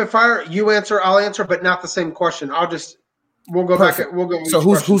 Do rapid fire. You answer, I'll answer, but not the same question. We'll go back. We'll go. So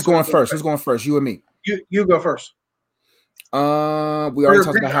who's going first? Who's going first? You or me? You go first. We already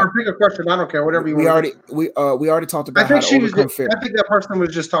talked about how. Pick a question. I don't care. Whatever you want. We already talked about how to overcome fear. I think that person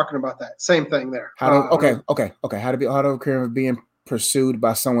was just talking about that same thing there. How to How to overcome being pursued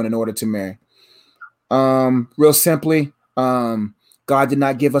by someone in order to marry. Real simply, God did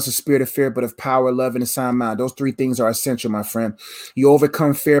not give us a spirit of fear, but of power, love, and a sound mind. Those three things are essential, my friend. You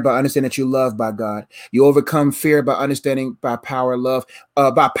overcome fear by understanding that you're loved by God. You overcome fear by understanding by power, love,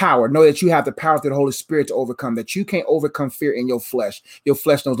 by power. Know that you have the power through the Holy Spirit to overcome that. You can't overcome fear in your flesh. Your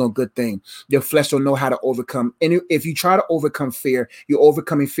flesh knows no good thing. Your flesh don't know how to overcome. And if you try to overcome fear, you're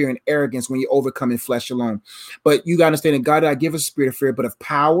overcoming fear and arrogance when you're overcoming flesh alone. But you got to understand that God did not give us a spirit of fear, but of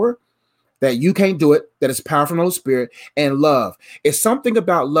power, that you can't do it, that is power from the Holy Spirit, and love. It's something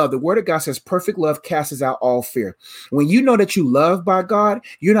about love. The word of God says perfect love casts out all fear. When you know that you love by God,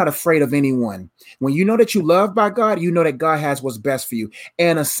 you're not afraid of anyone. When you know that you love by God, you know that God has what's best for you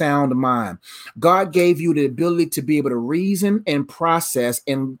and a sound mind. God gave you the ability to be able to reason and process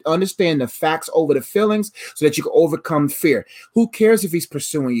and understand the facts over the feelings so that you can overcome fear. Who cares if he's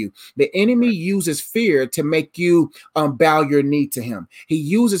pursuing you? The enemy uses fear to make you bow your knee to him. He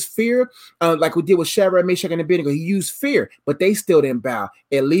uses fear like we did with Shadrach, Meshach, and Abednego. He used fear, but they still didn't bow.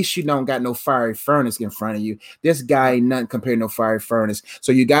 At least you don't got no fiery furnace in front of you. This guy ain't nothing compared to no fiery furnace.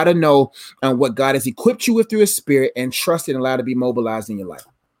 So you got to know what God has equipped you with through his spirit and trust it and allow it to be mobilized in your life.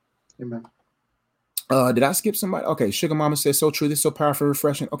 Amen. Did I skip somebody? Okay, Sugar Mama says so true. This is so powerful,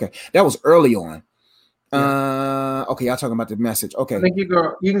 refreshing. Okay, that was early on. Okay, y'all talking about the message. Okay, I think you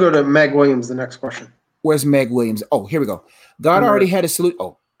can go to Meg Williams. The next question. Where's Meg Williams? Oh, here we go. God already had a salute.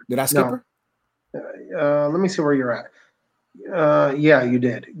 Oh, did I skip her? Let me see where you're at. Yeah, you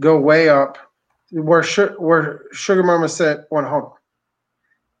did. Go way up where Sugar Mama said, hold on.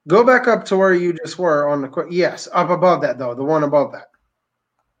 Go back up to where you just were on the yes, up above that though, the one above that.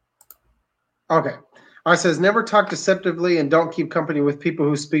 Okay. I says never talk deceptively and don't keep company with people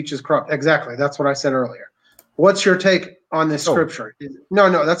whose speech is corrupt. Exactly. That's what I said earlier. What's your take on this scripture?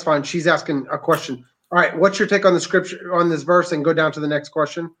 No, that's fine. She's asking a question. All right, what's your take on the scripture on this verse and go down to the next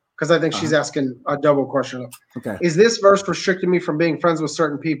question? Because I think she's asking a double question. Okay. Is this verse restricting me from being friends with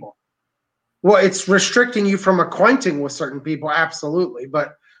certain people? Well, it's restricting you from acquainting with certain people, absolutely.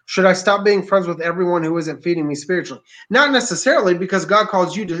 But should I stop being friends with everyone who isn't feeding me spiritually? Not necessarily, because God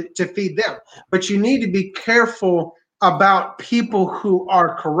calls you to feed them. But you need to be careful about people who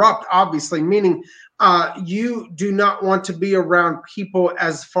are corrupt, obviously, meaning you do not want to be around people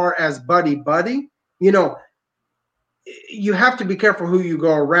as far as buddy. You know, you have to be careful who you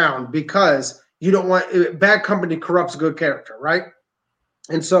go around because you don't want bad company corrupts good character, right?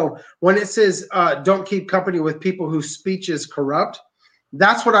 And so when it says don't keep company with people whose speech is corrupt,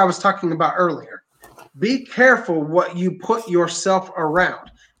 that's what I was talking about earlier. Be careful what you put yourself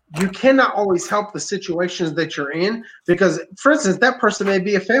around. You cannot always help the situations that you're in because, for instance, that person may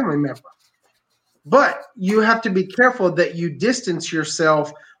be a family member. But you have to be careful that you distance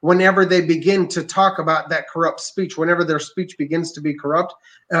yourself whenever they begin to talk about that corrupt speech, whenever their speech begins to be corrupt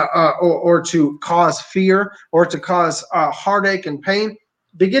or to cause fear or to cause heartache and pain.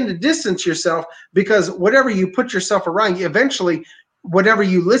 Begin to distance yourself because whatever you put yourself around, eventually, whatever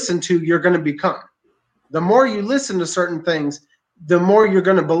you listen to, you're going to become. The more you listen to certain things, the more you're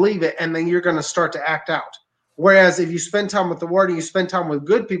going to believe it, and then you're going to start to act out. Whereas if you spend time with the Word and you spend time with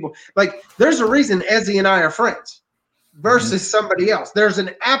good people, like there's a reason Ezzy and I are friends. versus somebody else. There's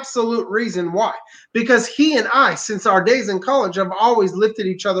an absolute reason why. Because he and I, since our days in college, have always lifted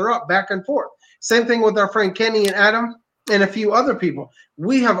each other up back and forth. Same thing with our friend Kenny and Adam and a few other people.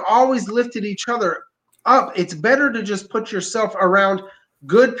 We have always lifted each other up. It's better to just put yourself around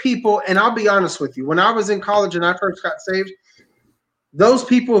good people. And I'll be honest with you, when I was in college and I first got saved, those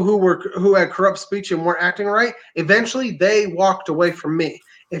people who had corrupt speech and weren't acting right, eventually they walked away from me.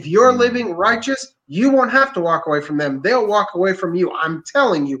 If you're living righteous, you won't have to walk away from them. They'll walk away from you. I'm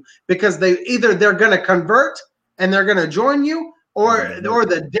telling you, because they're going to convert and they're going to join you, or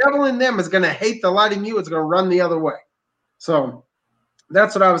the devil in them is going to hate the light in you. It's going to run the other way. So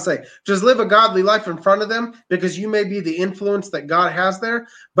that's what I would say. Just live a godly life in front of them, because you may be the influence that God has there,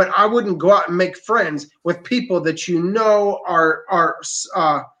 but I wouldn't go out and make friends with people that you know are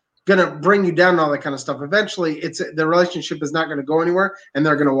going to bring you down and all that kind of stuff. Eventually, the relationship is not going to go anywhere, and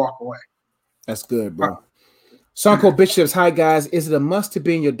they're going to walk away. That's good, bro. Sonko Bishops, hi guys. Is it a must to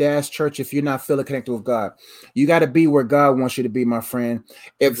be in your dad's church if you're not feeling connected with God? You got to be where God wants you to be, my friend.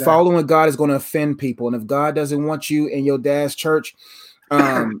 If following God is going to offend people, and if God doesn't want you in your dad's church,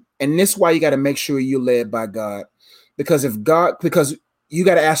 and this is why you got to make sure you're led by God, because you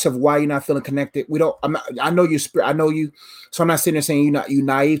got to ask yourself why you're not feeling connected. I know you, so I'm not sitting there saying you're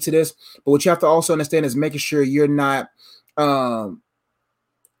naive to this, but what you have to also understand is making sure you're not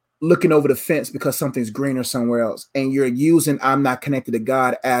looking over the fence because something's greener somewhere else, and you're using "I'm not connected to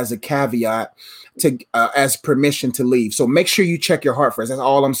God" as a caveat to as permission to leave. So make sure you check your heart first. That's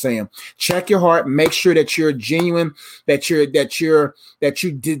all I'm saying. Check your heart. Make sure that you're genuine, that you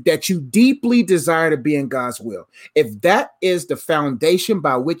deeply desire to be in God's will. If that is the foundation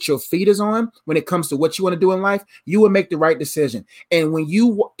by which your feet is on when it comes to what you want to do in life, you will make the right decision. And when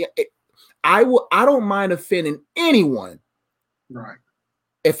I don't mind offending anyone. Right.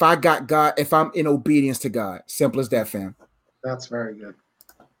 If I'm in obedience to God. Simple as that, fam. That's very good.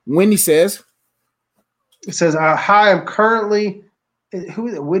 Wendy says, hi, I'm currently, who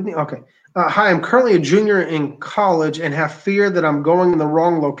is it? Whitney? Okay. Hi, I'm currently a junior in college and have fear that I'm going in the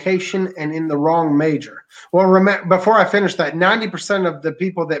wrong location and in the wrong major. Well, before I finish that, 90% of the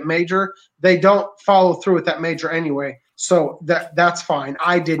people that major, they don't follow through with that major anyway. So that's fine.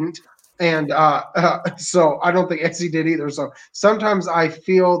 I didn't. And so I don't think Ezzy did either. So sometimes I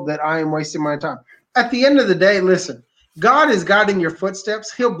feel that I am wasting my time. At the end of the day, listen, God is guiding your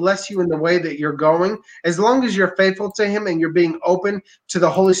footsteps. He'll bless you in the way that you're going. As long as you're faithful to him and you're being open to the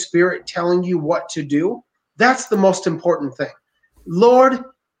Holy Spirit telling you what to do, that's the most important thing. Lord,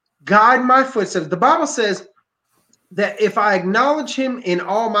 guide my footsteps. The Bible says that if I acknowledge him in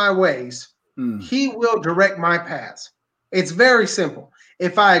all my ways, he will direct my paths. It's very simple.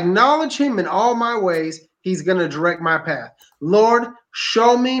 If I acknowledge him in all my ways, he's going to direct my path. Lord,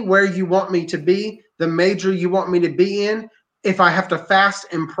 show me where you want me to be, the major you want me to be in. If I have to fast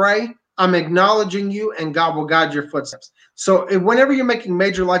and pray, I'm acknowledging you, and God will guide your footsteps. So whenever you're making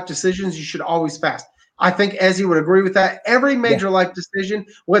major life decisions, you should always fast. I think Ezzy would agree with that. Every major life decision,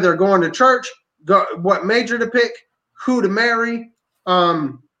 whether going to church, what major to pick, who to marry,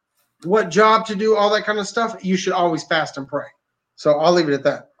 what job to do, all that kind of stuff, you should always fast and pray. So I'll leave it at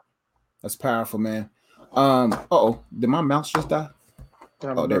that. That's powerful, man. Did my mouse just die?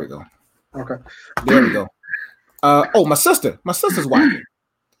 Oh, there we go. Okay. There we go. My sister's watching.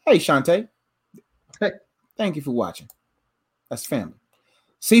 Hey, Shantae. Hey. Thank you for watching. That's family.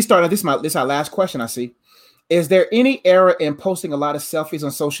 See, starting, this is our last question, I see. Is there any error in posting a lot of selfies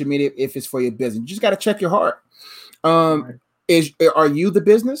on social media if it's for your business? You just got to check your heart. Are you the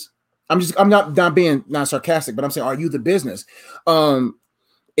business? I'm not being sarcastic, but I'm saying, are you the business?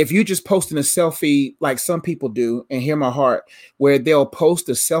 If you just posting a selfie like some people do, and hear my heart, where they'll post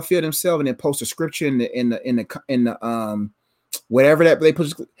a selfie of themselves and then post a scripture in the whatever that they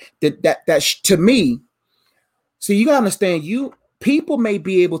put, that to me. See, you gotta understand, people may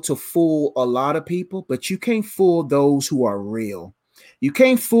be able to fool a lot of people, but you can't fool those who are real. You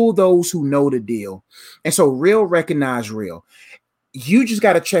can't fool those who know the deal. And so real recognize real. You just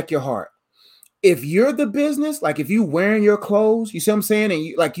got to check your heart. If you're the business, like if you wearing your clothes, you see what I'm saying? And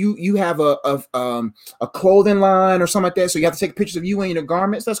you have a clothing line or something like that. So you have to take pictures of you in your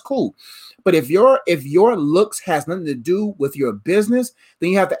garments. That's cool. But if your looks has nothing to do with your business,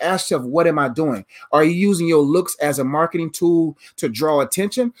 then you have to ask yourself, what am I doing? Are you using your looks as a marketing tool to draw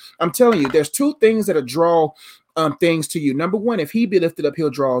attention? I'm telling you, there's two things that'll draw things to you. Number one, if he be lifted up,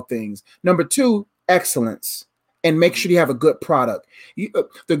 he'll draw things. Number two, excellence. And make sure you have a good product.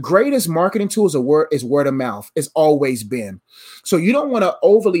 The greatest marketing tool is word of mouth. It's always been. So you don't want to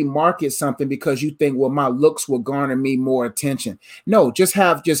overly market something because you think, well, my looks will garner me more attention. No, just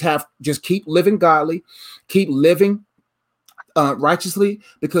keep living godly, keep living righteously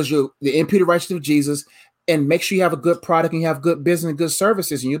because you're the imputed righteousness of Jesus, and make sure you have a good product and you have good business and good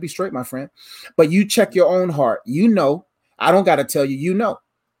services, and you'll be straight, my friend. But you check your own heart. You know, I don't got to tell you. You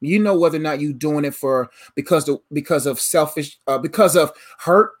know whether or not you're doing it because of selfish, because of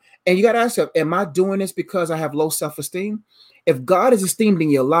hurt. And you got to ask yourself, am I doing this because I have low self-esteem? If God is esteemed in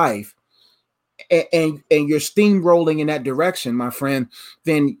your life and you're steamrolling in that direction, my friend,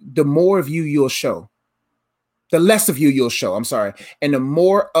 then the more of you'll show. The less of you'll show, I'm sorry. And the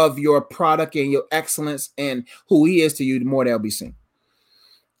more of your product and your excellence and who he is to you, the more they'll be seen.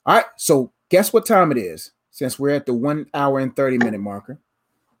 All right. So guess what time it is? Since we're at the 1 hour and 30-minute marker,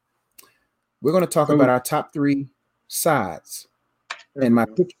 we're going to talk about our top 3 sides. And my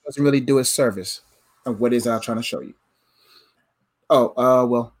picture doesn't really do a service of what it is I'm trying to show you. Oh,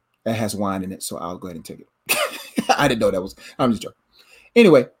 well, that has wine in it, so I'll go ahead and take it. I didn't know that was, I'm just joking.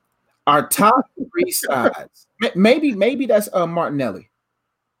 Anyway, our top 3 sides. Maybe that's Martinelli.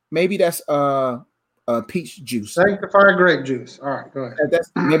 Maybe that's peach juice. Sanctified grape juice. All right, go ahead.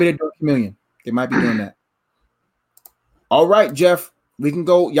 Maybe they're doing communion. They might be doing that. All right, Jeff, we can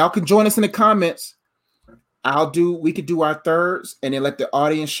go. Y'all can join us in the comments. We could do our thirds and then let the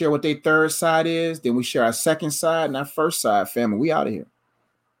audience share what their third side is. Then we share our second side and our first side, family. We out of here.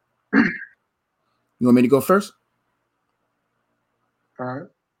 You want me to go first? All right.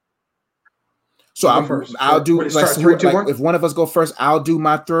 So I'll do if one of us go first, I'll do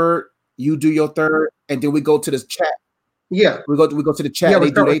my third, you do your third, and then we go to the chat. Yeah. We go to the chat,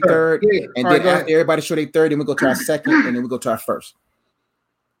 they do their third, and then after everybody show their third, then we go to our second, and then we go to our first.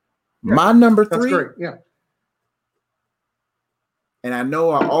 Yeah. My number 3. That's great. Yeah. And I know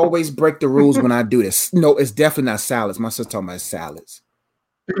I always break the rules when I do this. No, it's definitely not salads. My sister talking about salads.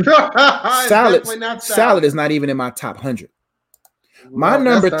 Salad is not even in my top 100. My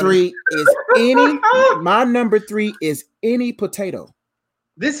number 3 is any potato.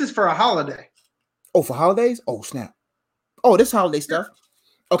 This is for a holiday. Oh, for holidays? Oh, snap. Oh, this holiday stuff.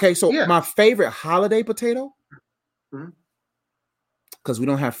 Okay, so my favorite holiday potato, because we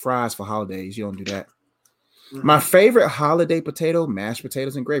don't have fries for holidays. You don't do that. My favorite holiday potato, mashed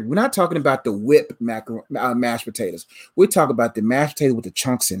potatoes and gravy. We're not talking about the whipped mashed potatoes. We're talking about the mashed potato with the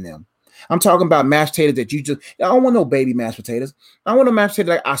chunks in them. I'm talking about mashed potatoes that I don't want no baby mashed potatoes. I want a mashed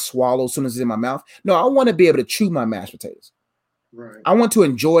potato like I swallow as soon as it's in my mouth. No, I want to be able to chew my mashed potatoes. Right. I want to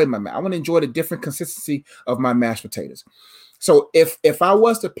enjoy I want to enjoy the different consistency of my mashed potatoes. So if I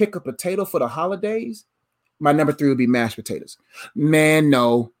was to pick a potato for the holidays, my number 3 would be mashed potatoes. Man,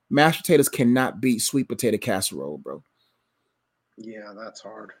 no. Mashed potatoes cannot beat sweet potato casserole, bro. Yeah, that's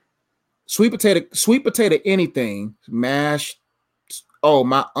hard. Sweet potato, anything mashed. Oh,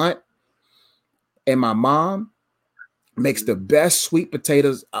 my aunt and my mom makes the best sweet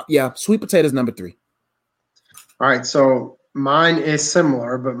potatoes. Sweet potatoes number 3. All right, so mine is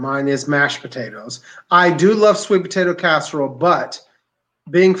similar, but mine is mashed potatoes. I do love sweet potato casserole, but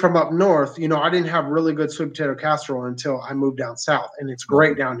being from up north, I didn't have really good sweet potato casserole until I moved down south, and it's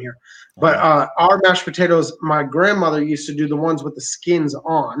great down here. But our mashed potatoes, my grandmother used to do the ones with the skins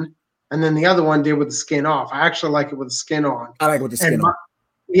on, and then the other one did with the skin off. I actually like it with the skin on. I like it with the skin on.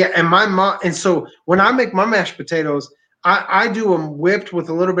 Yeah, and my mom, and so when I make my mashed potatoes, I do them whipped with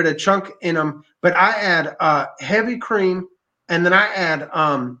a little bit of chunk in them, but I add heavy cream, and then I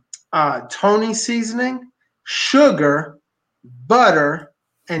add Tony seasoning, sugar, butter,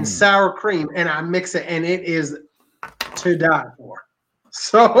 and sour cream, and I mix it, and it is to die for.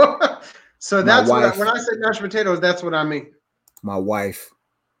 So that's when I say mashed potatoes, that's what I mean. My wife,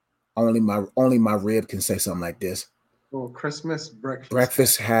 only my rib can say something like this. Oh, Christmas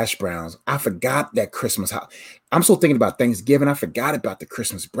breakfast hash browns. I forgot that Christmas. I'm still thinking about Thanksgiving. I forgot about the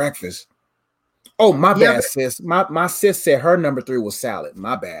Christmas breakfast. Oh, my bad, sis. My sis said her number 3 was salad.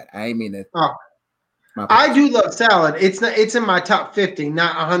 My bad. I ain't mean to. Oh. I do love salad. It's in my top 50,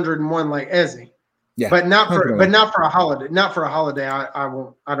 not 101 like Ezzy. Yeah, but not for a holiday. Not for a holiday. I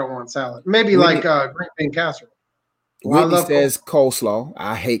don't want salad. Maybe like green bean casserole. Whitney says coleslaw.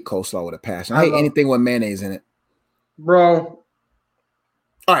 I hate coleslaw with a passion. I hate anything with mayonnaise in it, bro.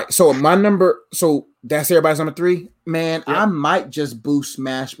 All right, so so that's everybody's number 3. Man, I might just boost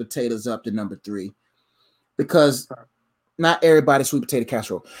mashed potatoes up to number 3 because not everybody sweet potato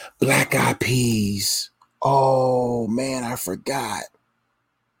casserole. Black eyed peas. Oh man, I forgot.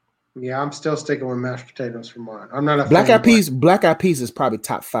 Yeah, I'm still sticking with mashed potatoes for mine. I'm not a black eyed peas. Black eyed peas is probably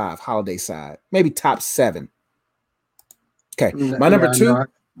top 5 holiday side, maybe top 7. Okay, my number 2.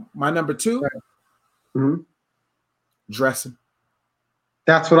 My number 2. Dressing.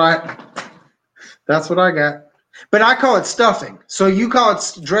 That's what I got. But I call it stuffing. So you call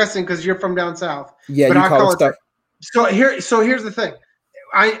it dressing because you're from down south. Yeah, but you call it stuff. here's the thing.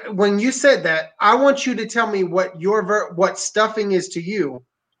 When you said that, I want you to tell me what what stuffing is to you,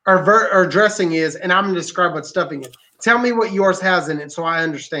 or dressing is, and I'm going to describe what stuffing is. Tell me what yours has in it, so I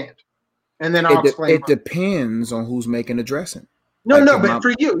understand, and then I'll explain. It depends on who's making the dressing. No, but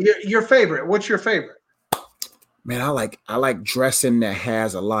for you, your favorite. What's your favorite? Man, I like dressing that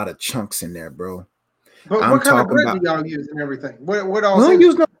has a lot of chunks in there, bro. But what kind of bread do y'all use and everything? What all? I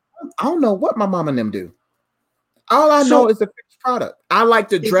don't know what my mom and them do. All I know is the finished product. I like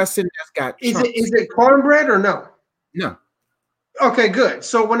the dressing that's got chunks. Is it cornbread or no? No. Okay, good.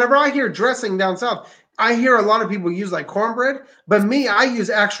 So whenever I hear dressing down south, I hear a lot of people use like cornbread, but me, I use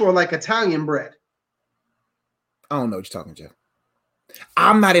actual like Italian bread. I don't know what you're talking, Jeff.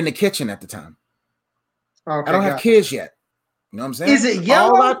 I'm not in the kitchen at the time. Okay, I don't have kids yet. You know what I'm saying? Is it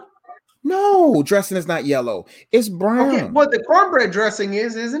yellow? No, dressing is not yellow. It's brown. Okay, well, the cornbread dressing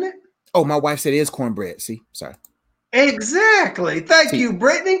is, isn't it? Oh, my wife said it is cornbread. See, sorry. Exactly. Thank you,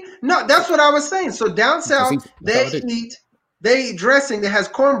 Brittany. No, that's what I was saying. So down south, they eat dressing that has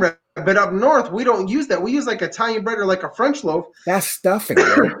cornbread, but up north, we don't use that. We use like Italian bread or like a French loaf. That's stuffing,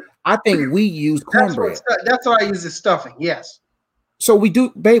 bro. I think we use cornbread. That's what I use as stuffing. Yes. So we do,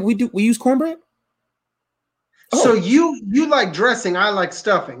 babe. We use cornbread. Oh. So you like dressing, I like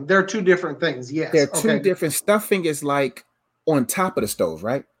stuffing. They're two different things. Yes. They're two different. Stuffing is like on top of the stove,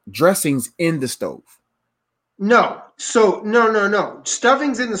 right? Dressing's in the stove. No. So no.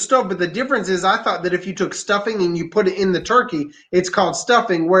 Stuffing's in the stove, but the difference is I thought that if you took stuffing and you put it in the turkey, it's called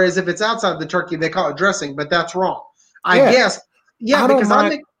stuffing, whereas if it's outside the turkey, they call it dressing, but that's wrong. I guess. Yeah, because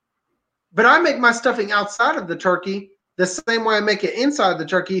I make my stuffing outside of the turkey the same way I make it inside the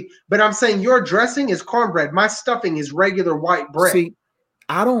turkey, but I'm saying your dressing is cornbread. My stuffing is regular white bread. See,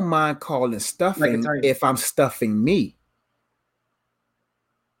 I don't mind calling stuffing if I'm stuffing me.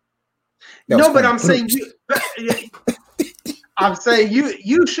 But I'm saying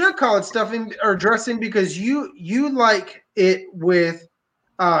you should call it stuffing or dressing because you like it with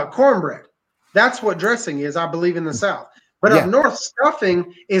cornbread. That's what dressing is, I believe, in the South. But up north,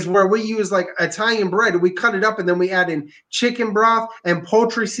 stuffing is where we use like Italian bread. We cut it up and then we add in chicken broth and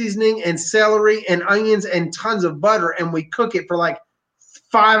poultry seasoning and celery and onions and tons of butter. And we cook it for like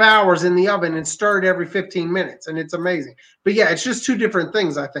 5 hours in the oven and stir it every 15 minutes. And it's amazing. But yeah, it's just two different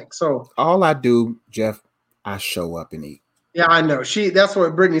things, I think. So all I do, Jeff, I show up and eat. Yeah, I know. That's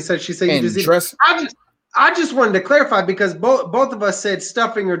what Brittany said. She said you just eat. I just wanted to clarify because both of us said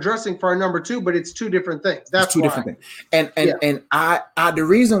stuffing or dressing for our number two, but it's two different things. That's two different things. And I the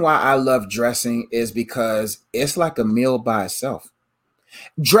reason why I love dressing is because it's like a meal by itself.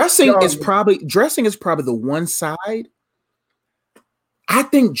 Dressing is probably the one side. I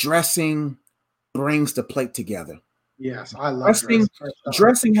think dressing brings the plate together. Yes, I love dressing.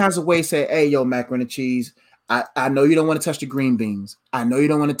 Dressing has a way to say, "Hey, yo, macaroni and cheese. I know you don't want to touch the green beans. I know you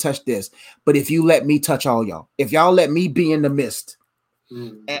don't want to touch this. But if you let me touch all y'all, if y'all let me be in the midst,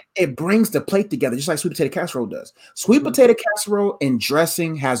 it brings the plate together, just like sweet potato casserole does. Sweet potato casserole and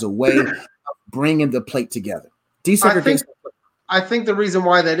dressing has a way of bringing the plate together. I think the reason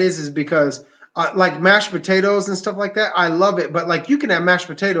why that is because like mashed potatoes and stuff like that, I love it. But like you can have mashed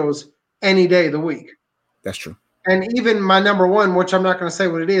potatoes any day of the week. That's true. And even my number one, which I'm not going to say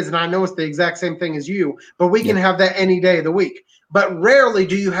what it is, and I know it's the exact same thing as you, but we can have that any day of the week. But rarely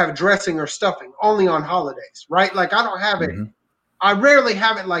do you have dressing or stuffing, only on holidays, right? Like I don't have it. I rarely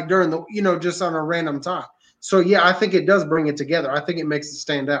have it like during the, just on a random time. So yeah, I think it does bring it together. I think it makes it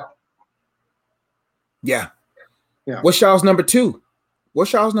stand out. Yeah. What's y'all's number two?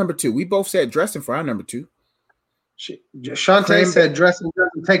 We both said dressing for our number two. Shantae said dressing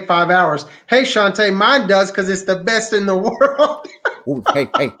doesn't take 5 hours. Hey, Shantae, mine does because it's the best in the world. Ooh, hey.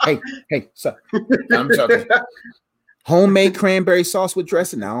 So, I'm joking. Homemade cranberry sauce with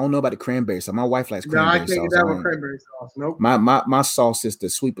dressing. Now, I don't know about the cranberry sauce. My wife likes cranberry sauce. No, I can't get that with cranberry sauce. Nope. My sauce is the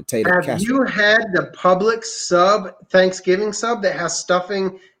sweet potato casserole. Have you had the Publix sub, Thanksgiving sub that has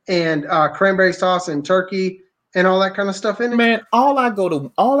stuffing and cranberry sauce and turkey and all that kind of stuff in it? Man, all I go to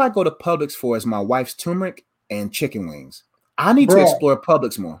Publix for is my wife's turmeric and chicken wings. I need to explore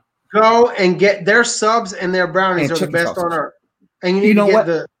Publix more. Go and get their subs and their brownies are the best on earth. And you need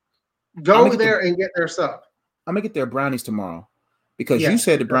to get there and get their sub. I'm gonna get their brownies tomorrow because you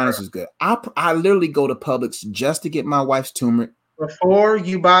said the brownies is good. I literally go to Publix just to get my wife's turmeric. Before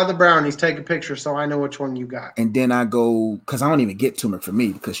you buy the brownies, take a picture so I know which one you got. And then I go because I don't even get turmeric for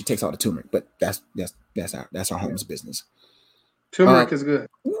me because she takes all the turmeric. But that's our home's business. Turmeric is good.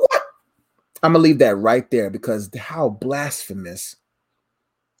 What? I'm gonna leave that right there because how blasphemous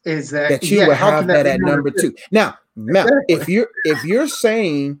is that you would have that at number two. Now, if you're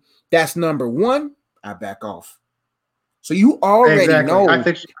saying that's number one, I back off. So you already know I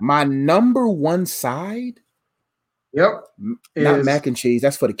think my number one side. Yep. Not mac and cheese.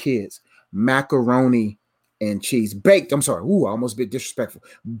 That's for the kids. Macaroni and cheese. Baked. I'm sorry. Ooh, I almost a bit disrespectful.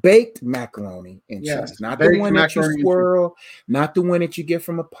 Baked macaroni and cheese. Not the one that you swirl. Not the one that you get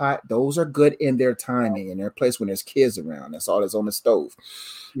from a pot. Those are good in their timing, in their place when there's kids around. That's all that's on the stove.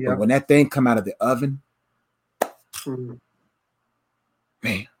 Yep. But when that thing come out of the oven,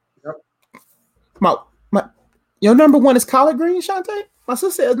 man. Yep. Your number one is collard greens, Shantae? My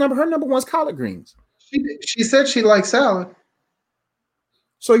sister says her number one is collard greens. She said she likes salad.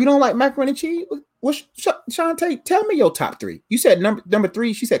 So you don't like macaroni and cheese? Shantae, tell me your top three. You said number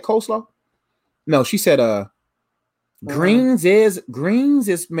three. She said coleslaw. No, she said greens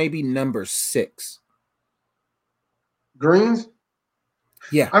is maybe number 6. Greens?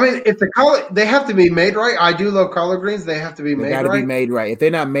 Yeah. I mean, if they have to be made right. I do love collard greens. They have to be made right. They got to be made right. If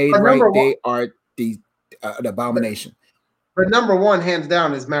they're not made right, they are the abomination. But number one, hands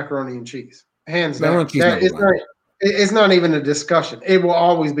down, is macaroni and cheese. Hands down. It's not even a discussion. It will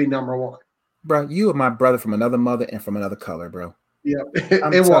always be number one. Bro, you are my brother from another mother and from another color, bro. Yeah,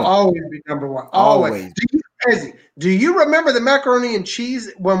 it will always be number one. Always. Do you remember the macaroni and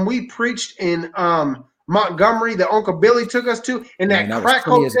cheese when we preached in Montgomery that Uncle Billy took us to in that crack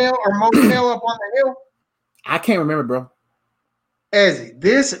hotel or motel up on the hill? I can't remember, bro.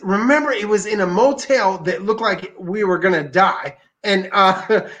 Ezzy, remember it was in a motel that looked like we were gonna die. And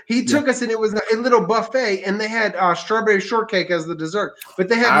he took us, and it was a little buffet, and they had strawberry shortcake as the dessert. But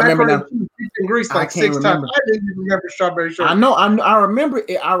they had macaroni and cheese and grease like 6 times. I didn't even remember strawberry shortcake. I remember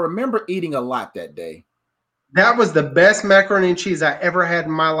it. I remember eating a lot that day. That was the best macaroni and cheese I ever had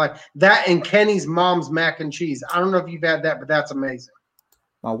in my life. That and Kenny's mom's mac and cheese. I don't know if you've had that, but that's amazing.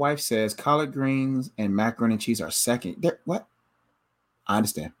 My wife says collard greens and macaroni and cheese are second. What? I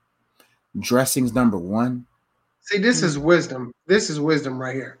understand. Dressing's number 1. See, this is wisdom. This is wisdom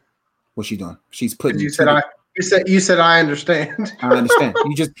right here. What's she doing? She's putting. You said I understand. I understand.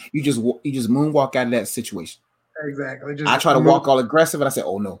 You just moonwalk out of that situation. Exactly. I try to walk all aggressive, and I said,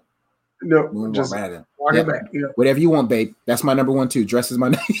 "Oh no, just right walk it back." Yeah. Whatever you want, babe. That's my number 1 too. Dress is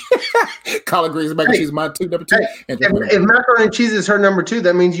my collard greens and mac and cheese is my number 2. If macaroni and cheese is her number 2,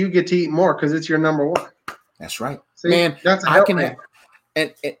 that means you get to eat more because it's your number 1. That's right, see, man. I can have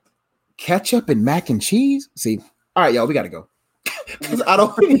and ketchup and mac and cheese. See. All right, y'all, we got to go. Because I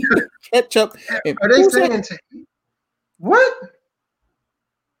don't need ketchup. Are they saying what?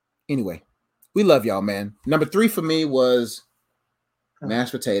 Anyway, we love y'all, man. Number 3 for me was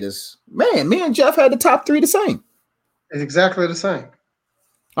mashed potatoes. Man, me and Jeff had the top 3 the same. It's exactly the same.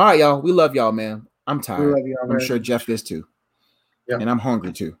 All right, y'all. We love y'all, man. I'm tired. We love y'all, I'm sure Jeff is too. Yeah. And I'm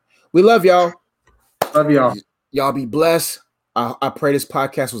hungry too. We love y'all. Love y'all. Y'all be blessed. I pray this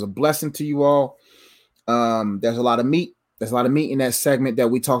podcast was a blessing to you all. There's a lot of meat. There's a lot of meat in that segment that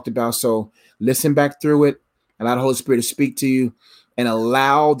we talked about. So listen back through it. Allow the Holy Spirit to speak to you and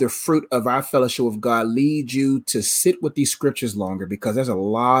allow the fruit of our fellowship with God lead you to sit with these scriptures longer, because there's a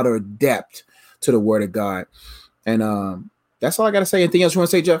lot of depth to the word of God. And that's all I got to say. Anything else you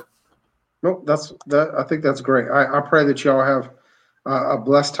want to say, Jeff? Nope. I think that's great. I pray that y'all have a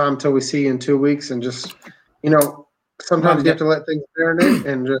blessed time till we see you in 2 weeks, and just, sometimes you have to let things marinate,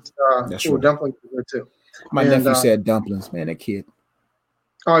 and just dumplings are good too. My nephew said dumplings. Man, that kid.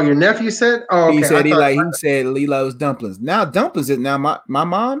 Oh, your nephew said? Oh, okay. He said he loves dumplings. Now dumplings is now my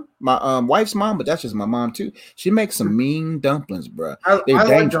mom, my wife's mom, but that's just my mom too. She makes some mean dumplings, bro. They're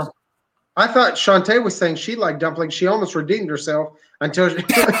dangerous. I thought Shantae was saying she liked dumplings. She almost redeemed herself until she put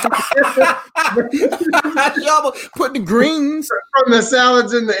the greens from the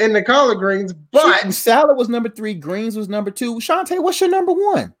salads in the collard greens. But salad was number 3, greens was number 2. Shantae, what's your number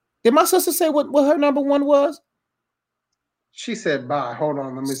 1? Did my sister say what her number 1 was? She said bye. Hold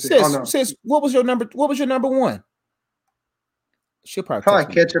on, let me see. Sis, what was your number 1? She'll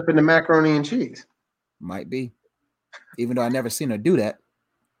probably ketchup in the macaroni and cheese. Might be. Even though I never seen her do that.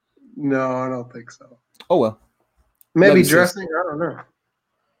 No, I don't think so. Oh well. Maybe dressing. I don't know.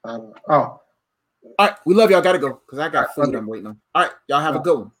 Oh. All right. We love y'all. Gotta go because I got food I'm waiting on. All right. Y'all have a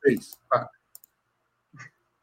good one. Peace. Bye.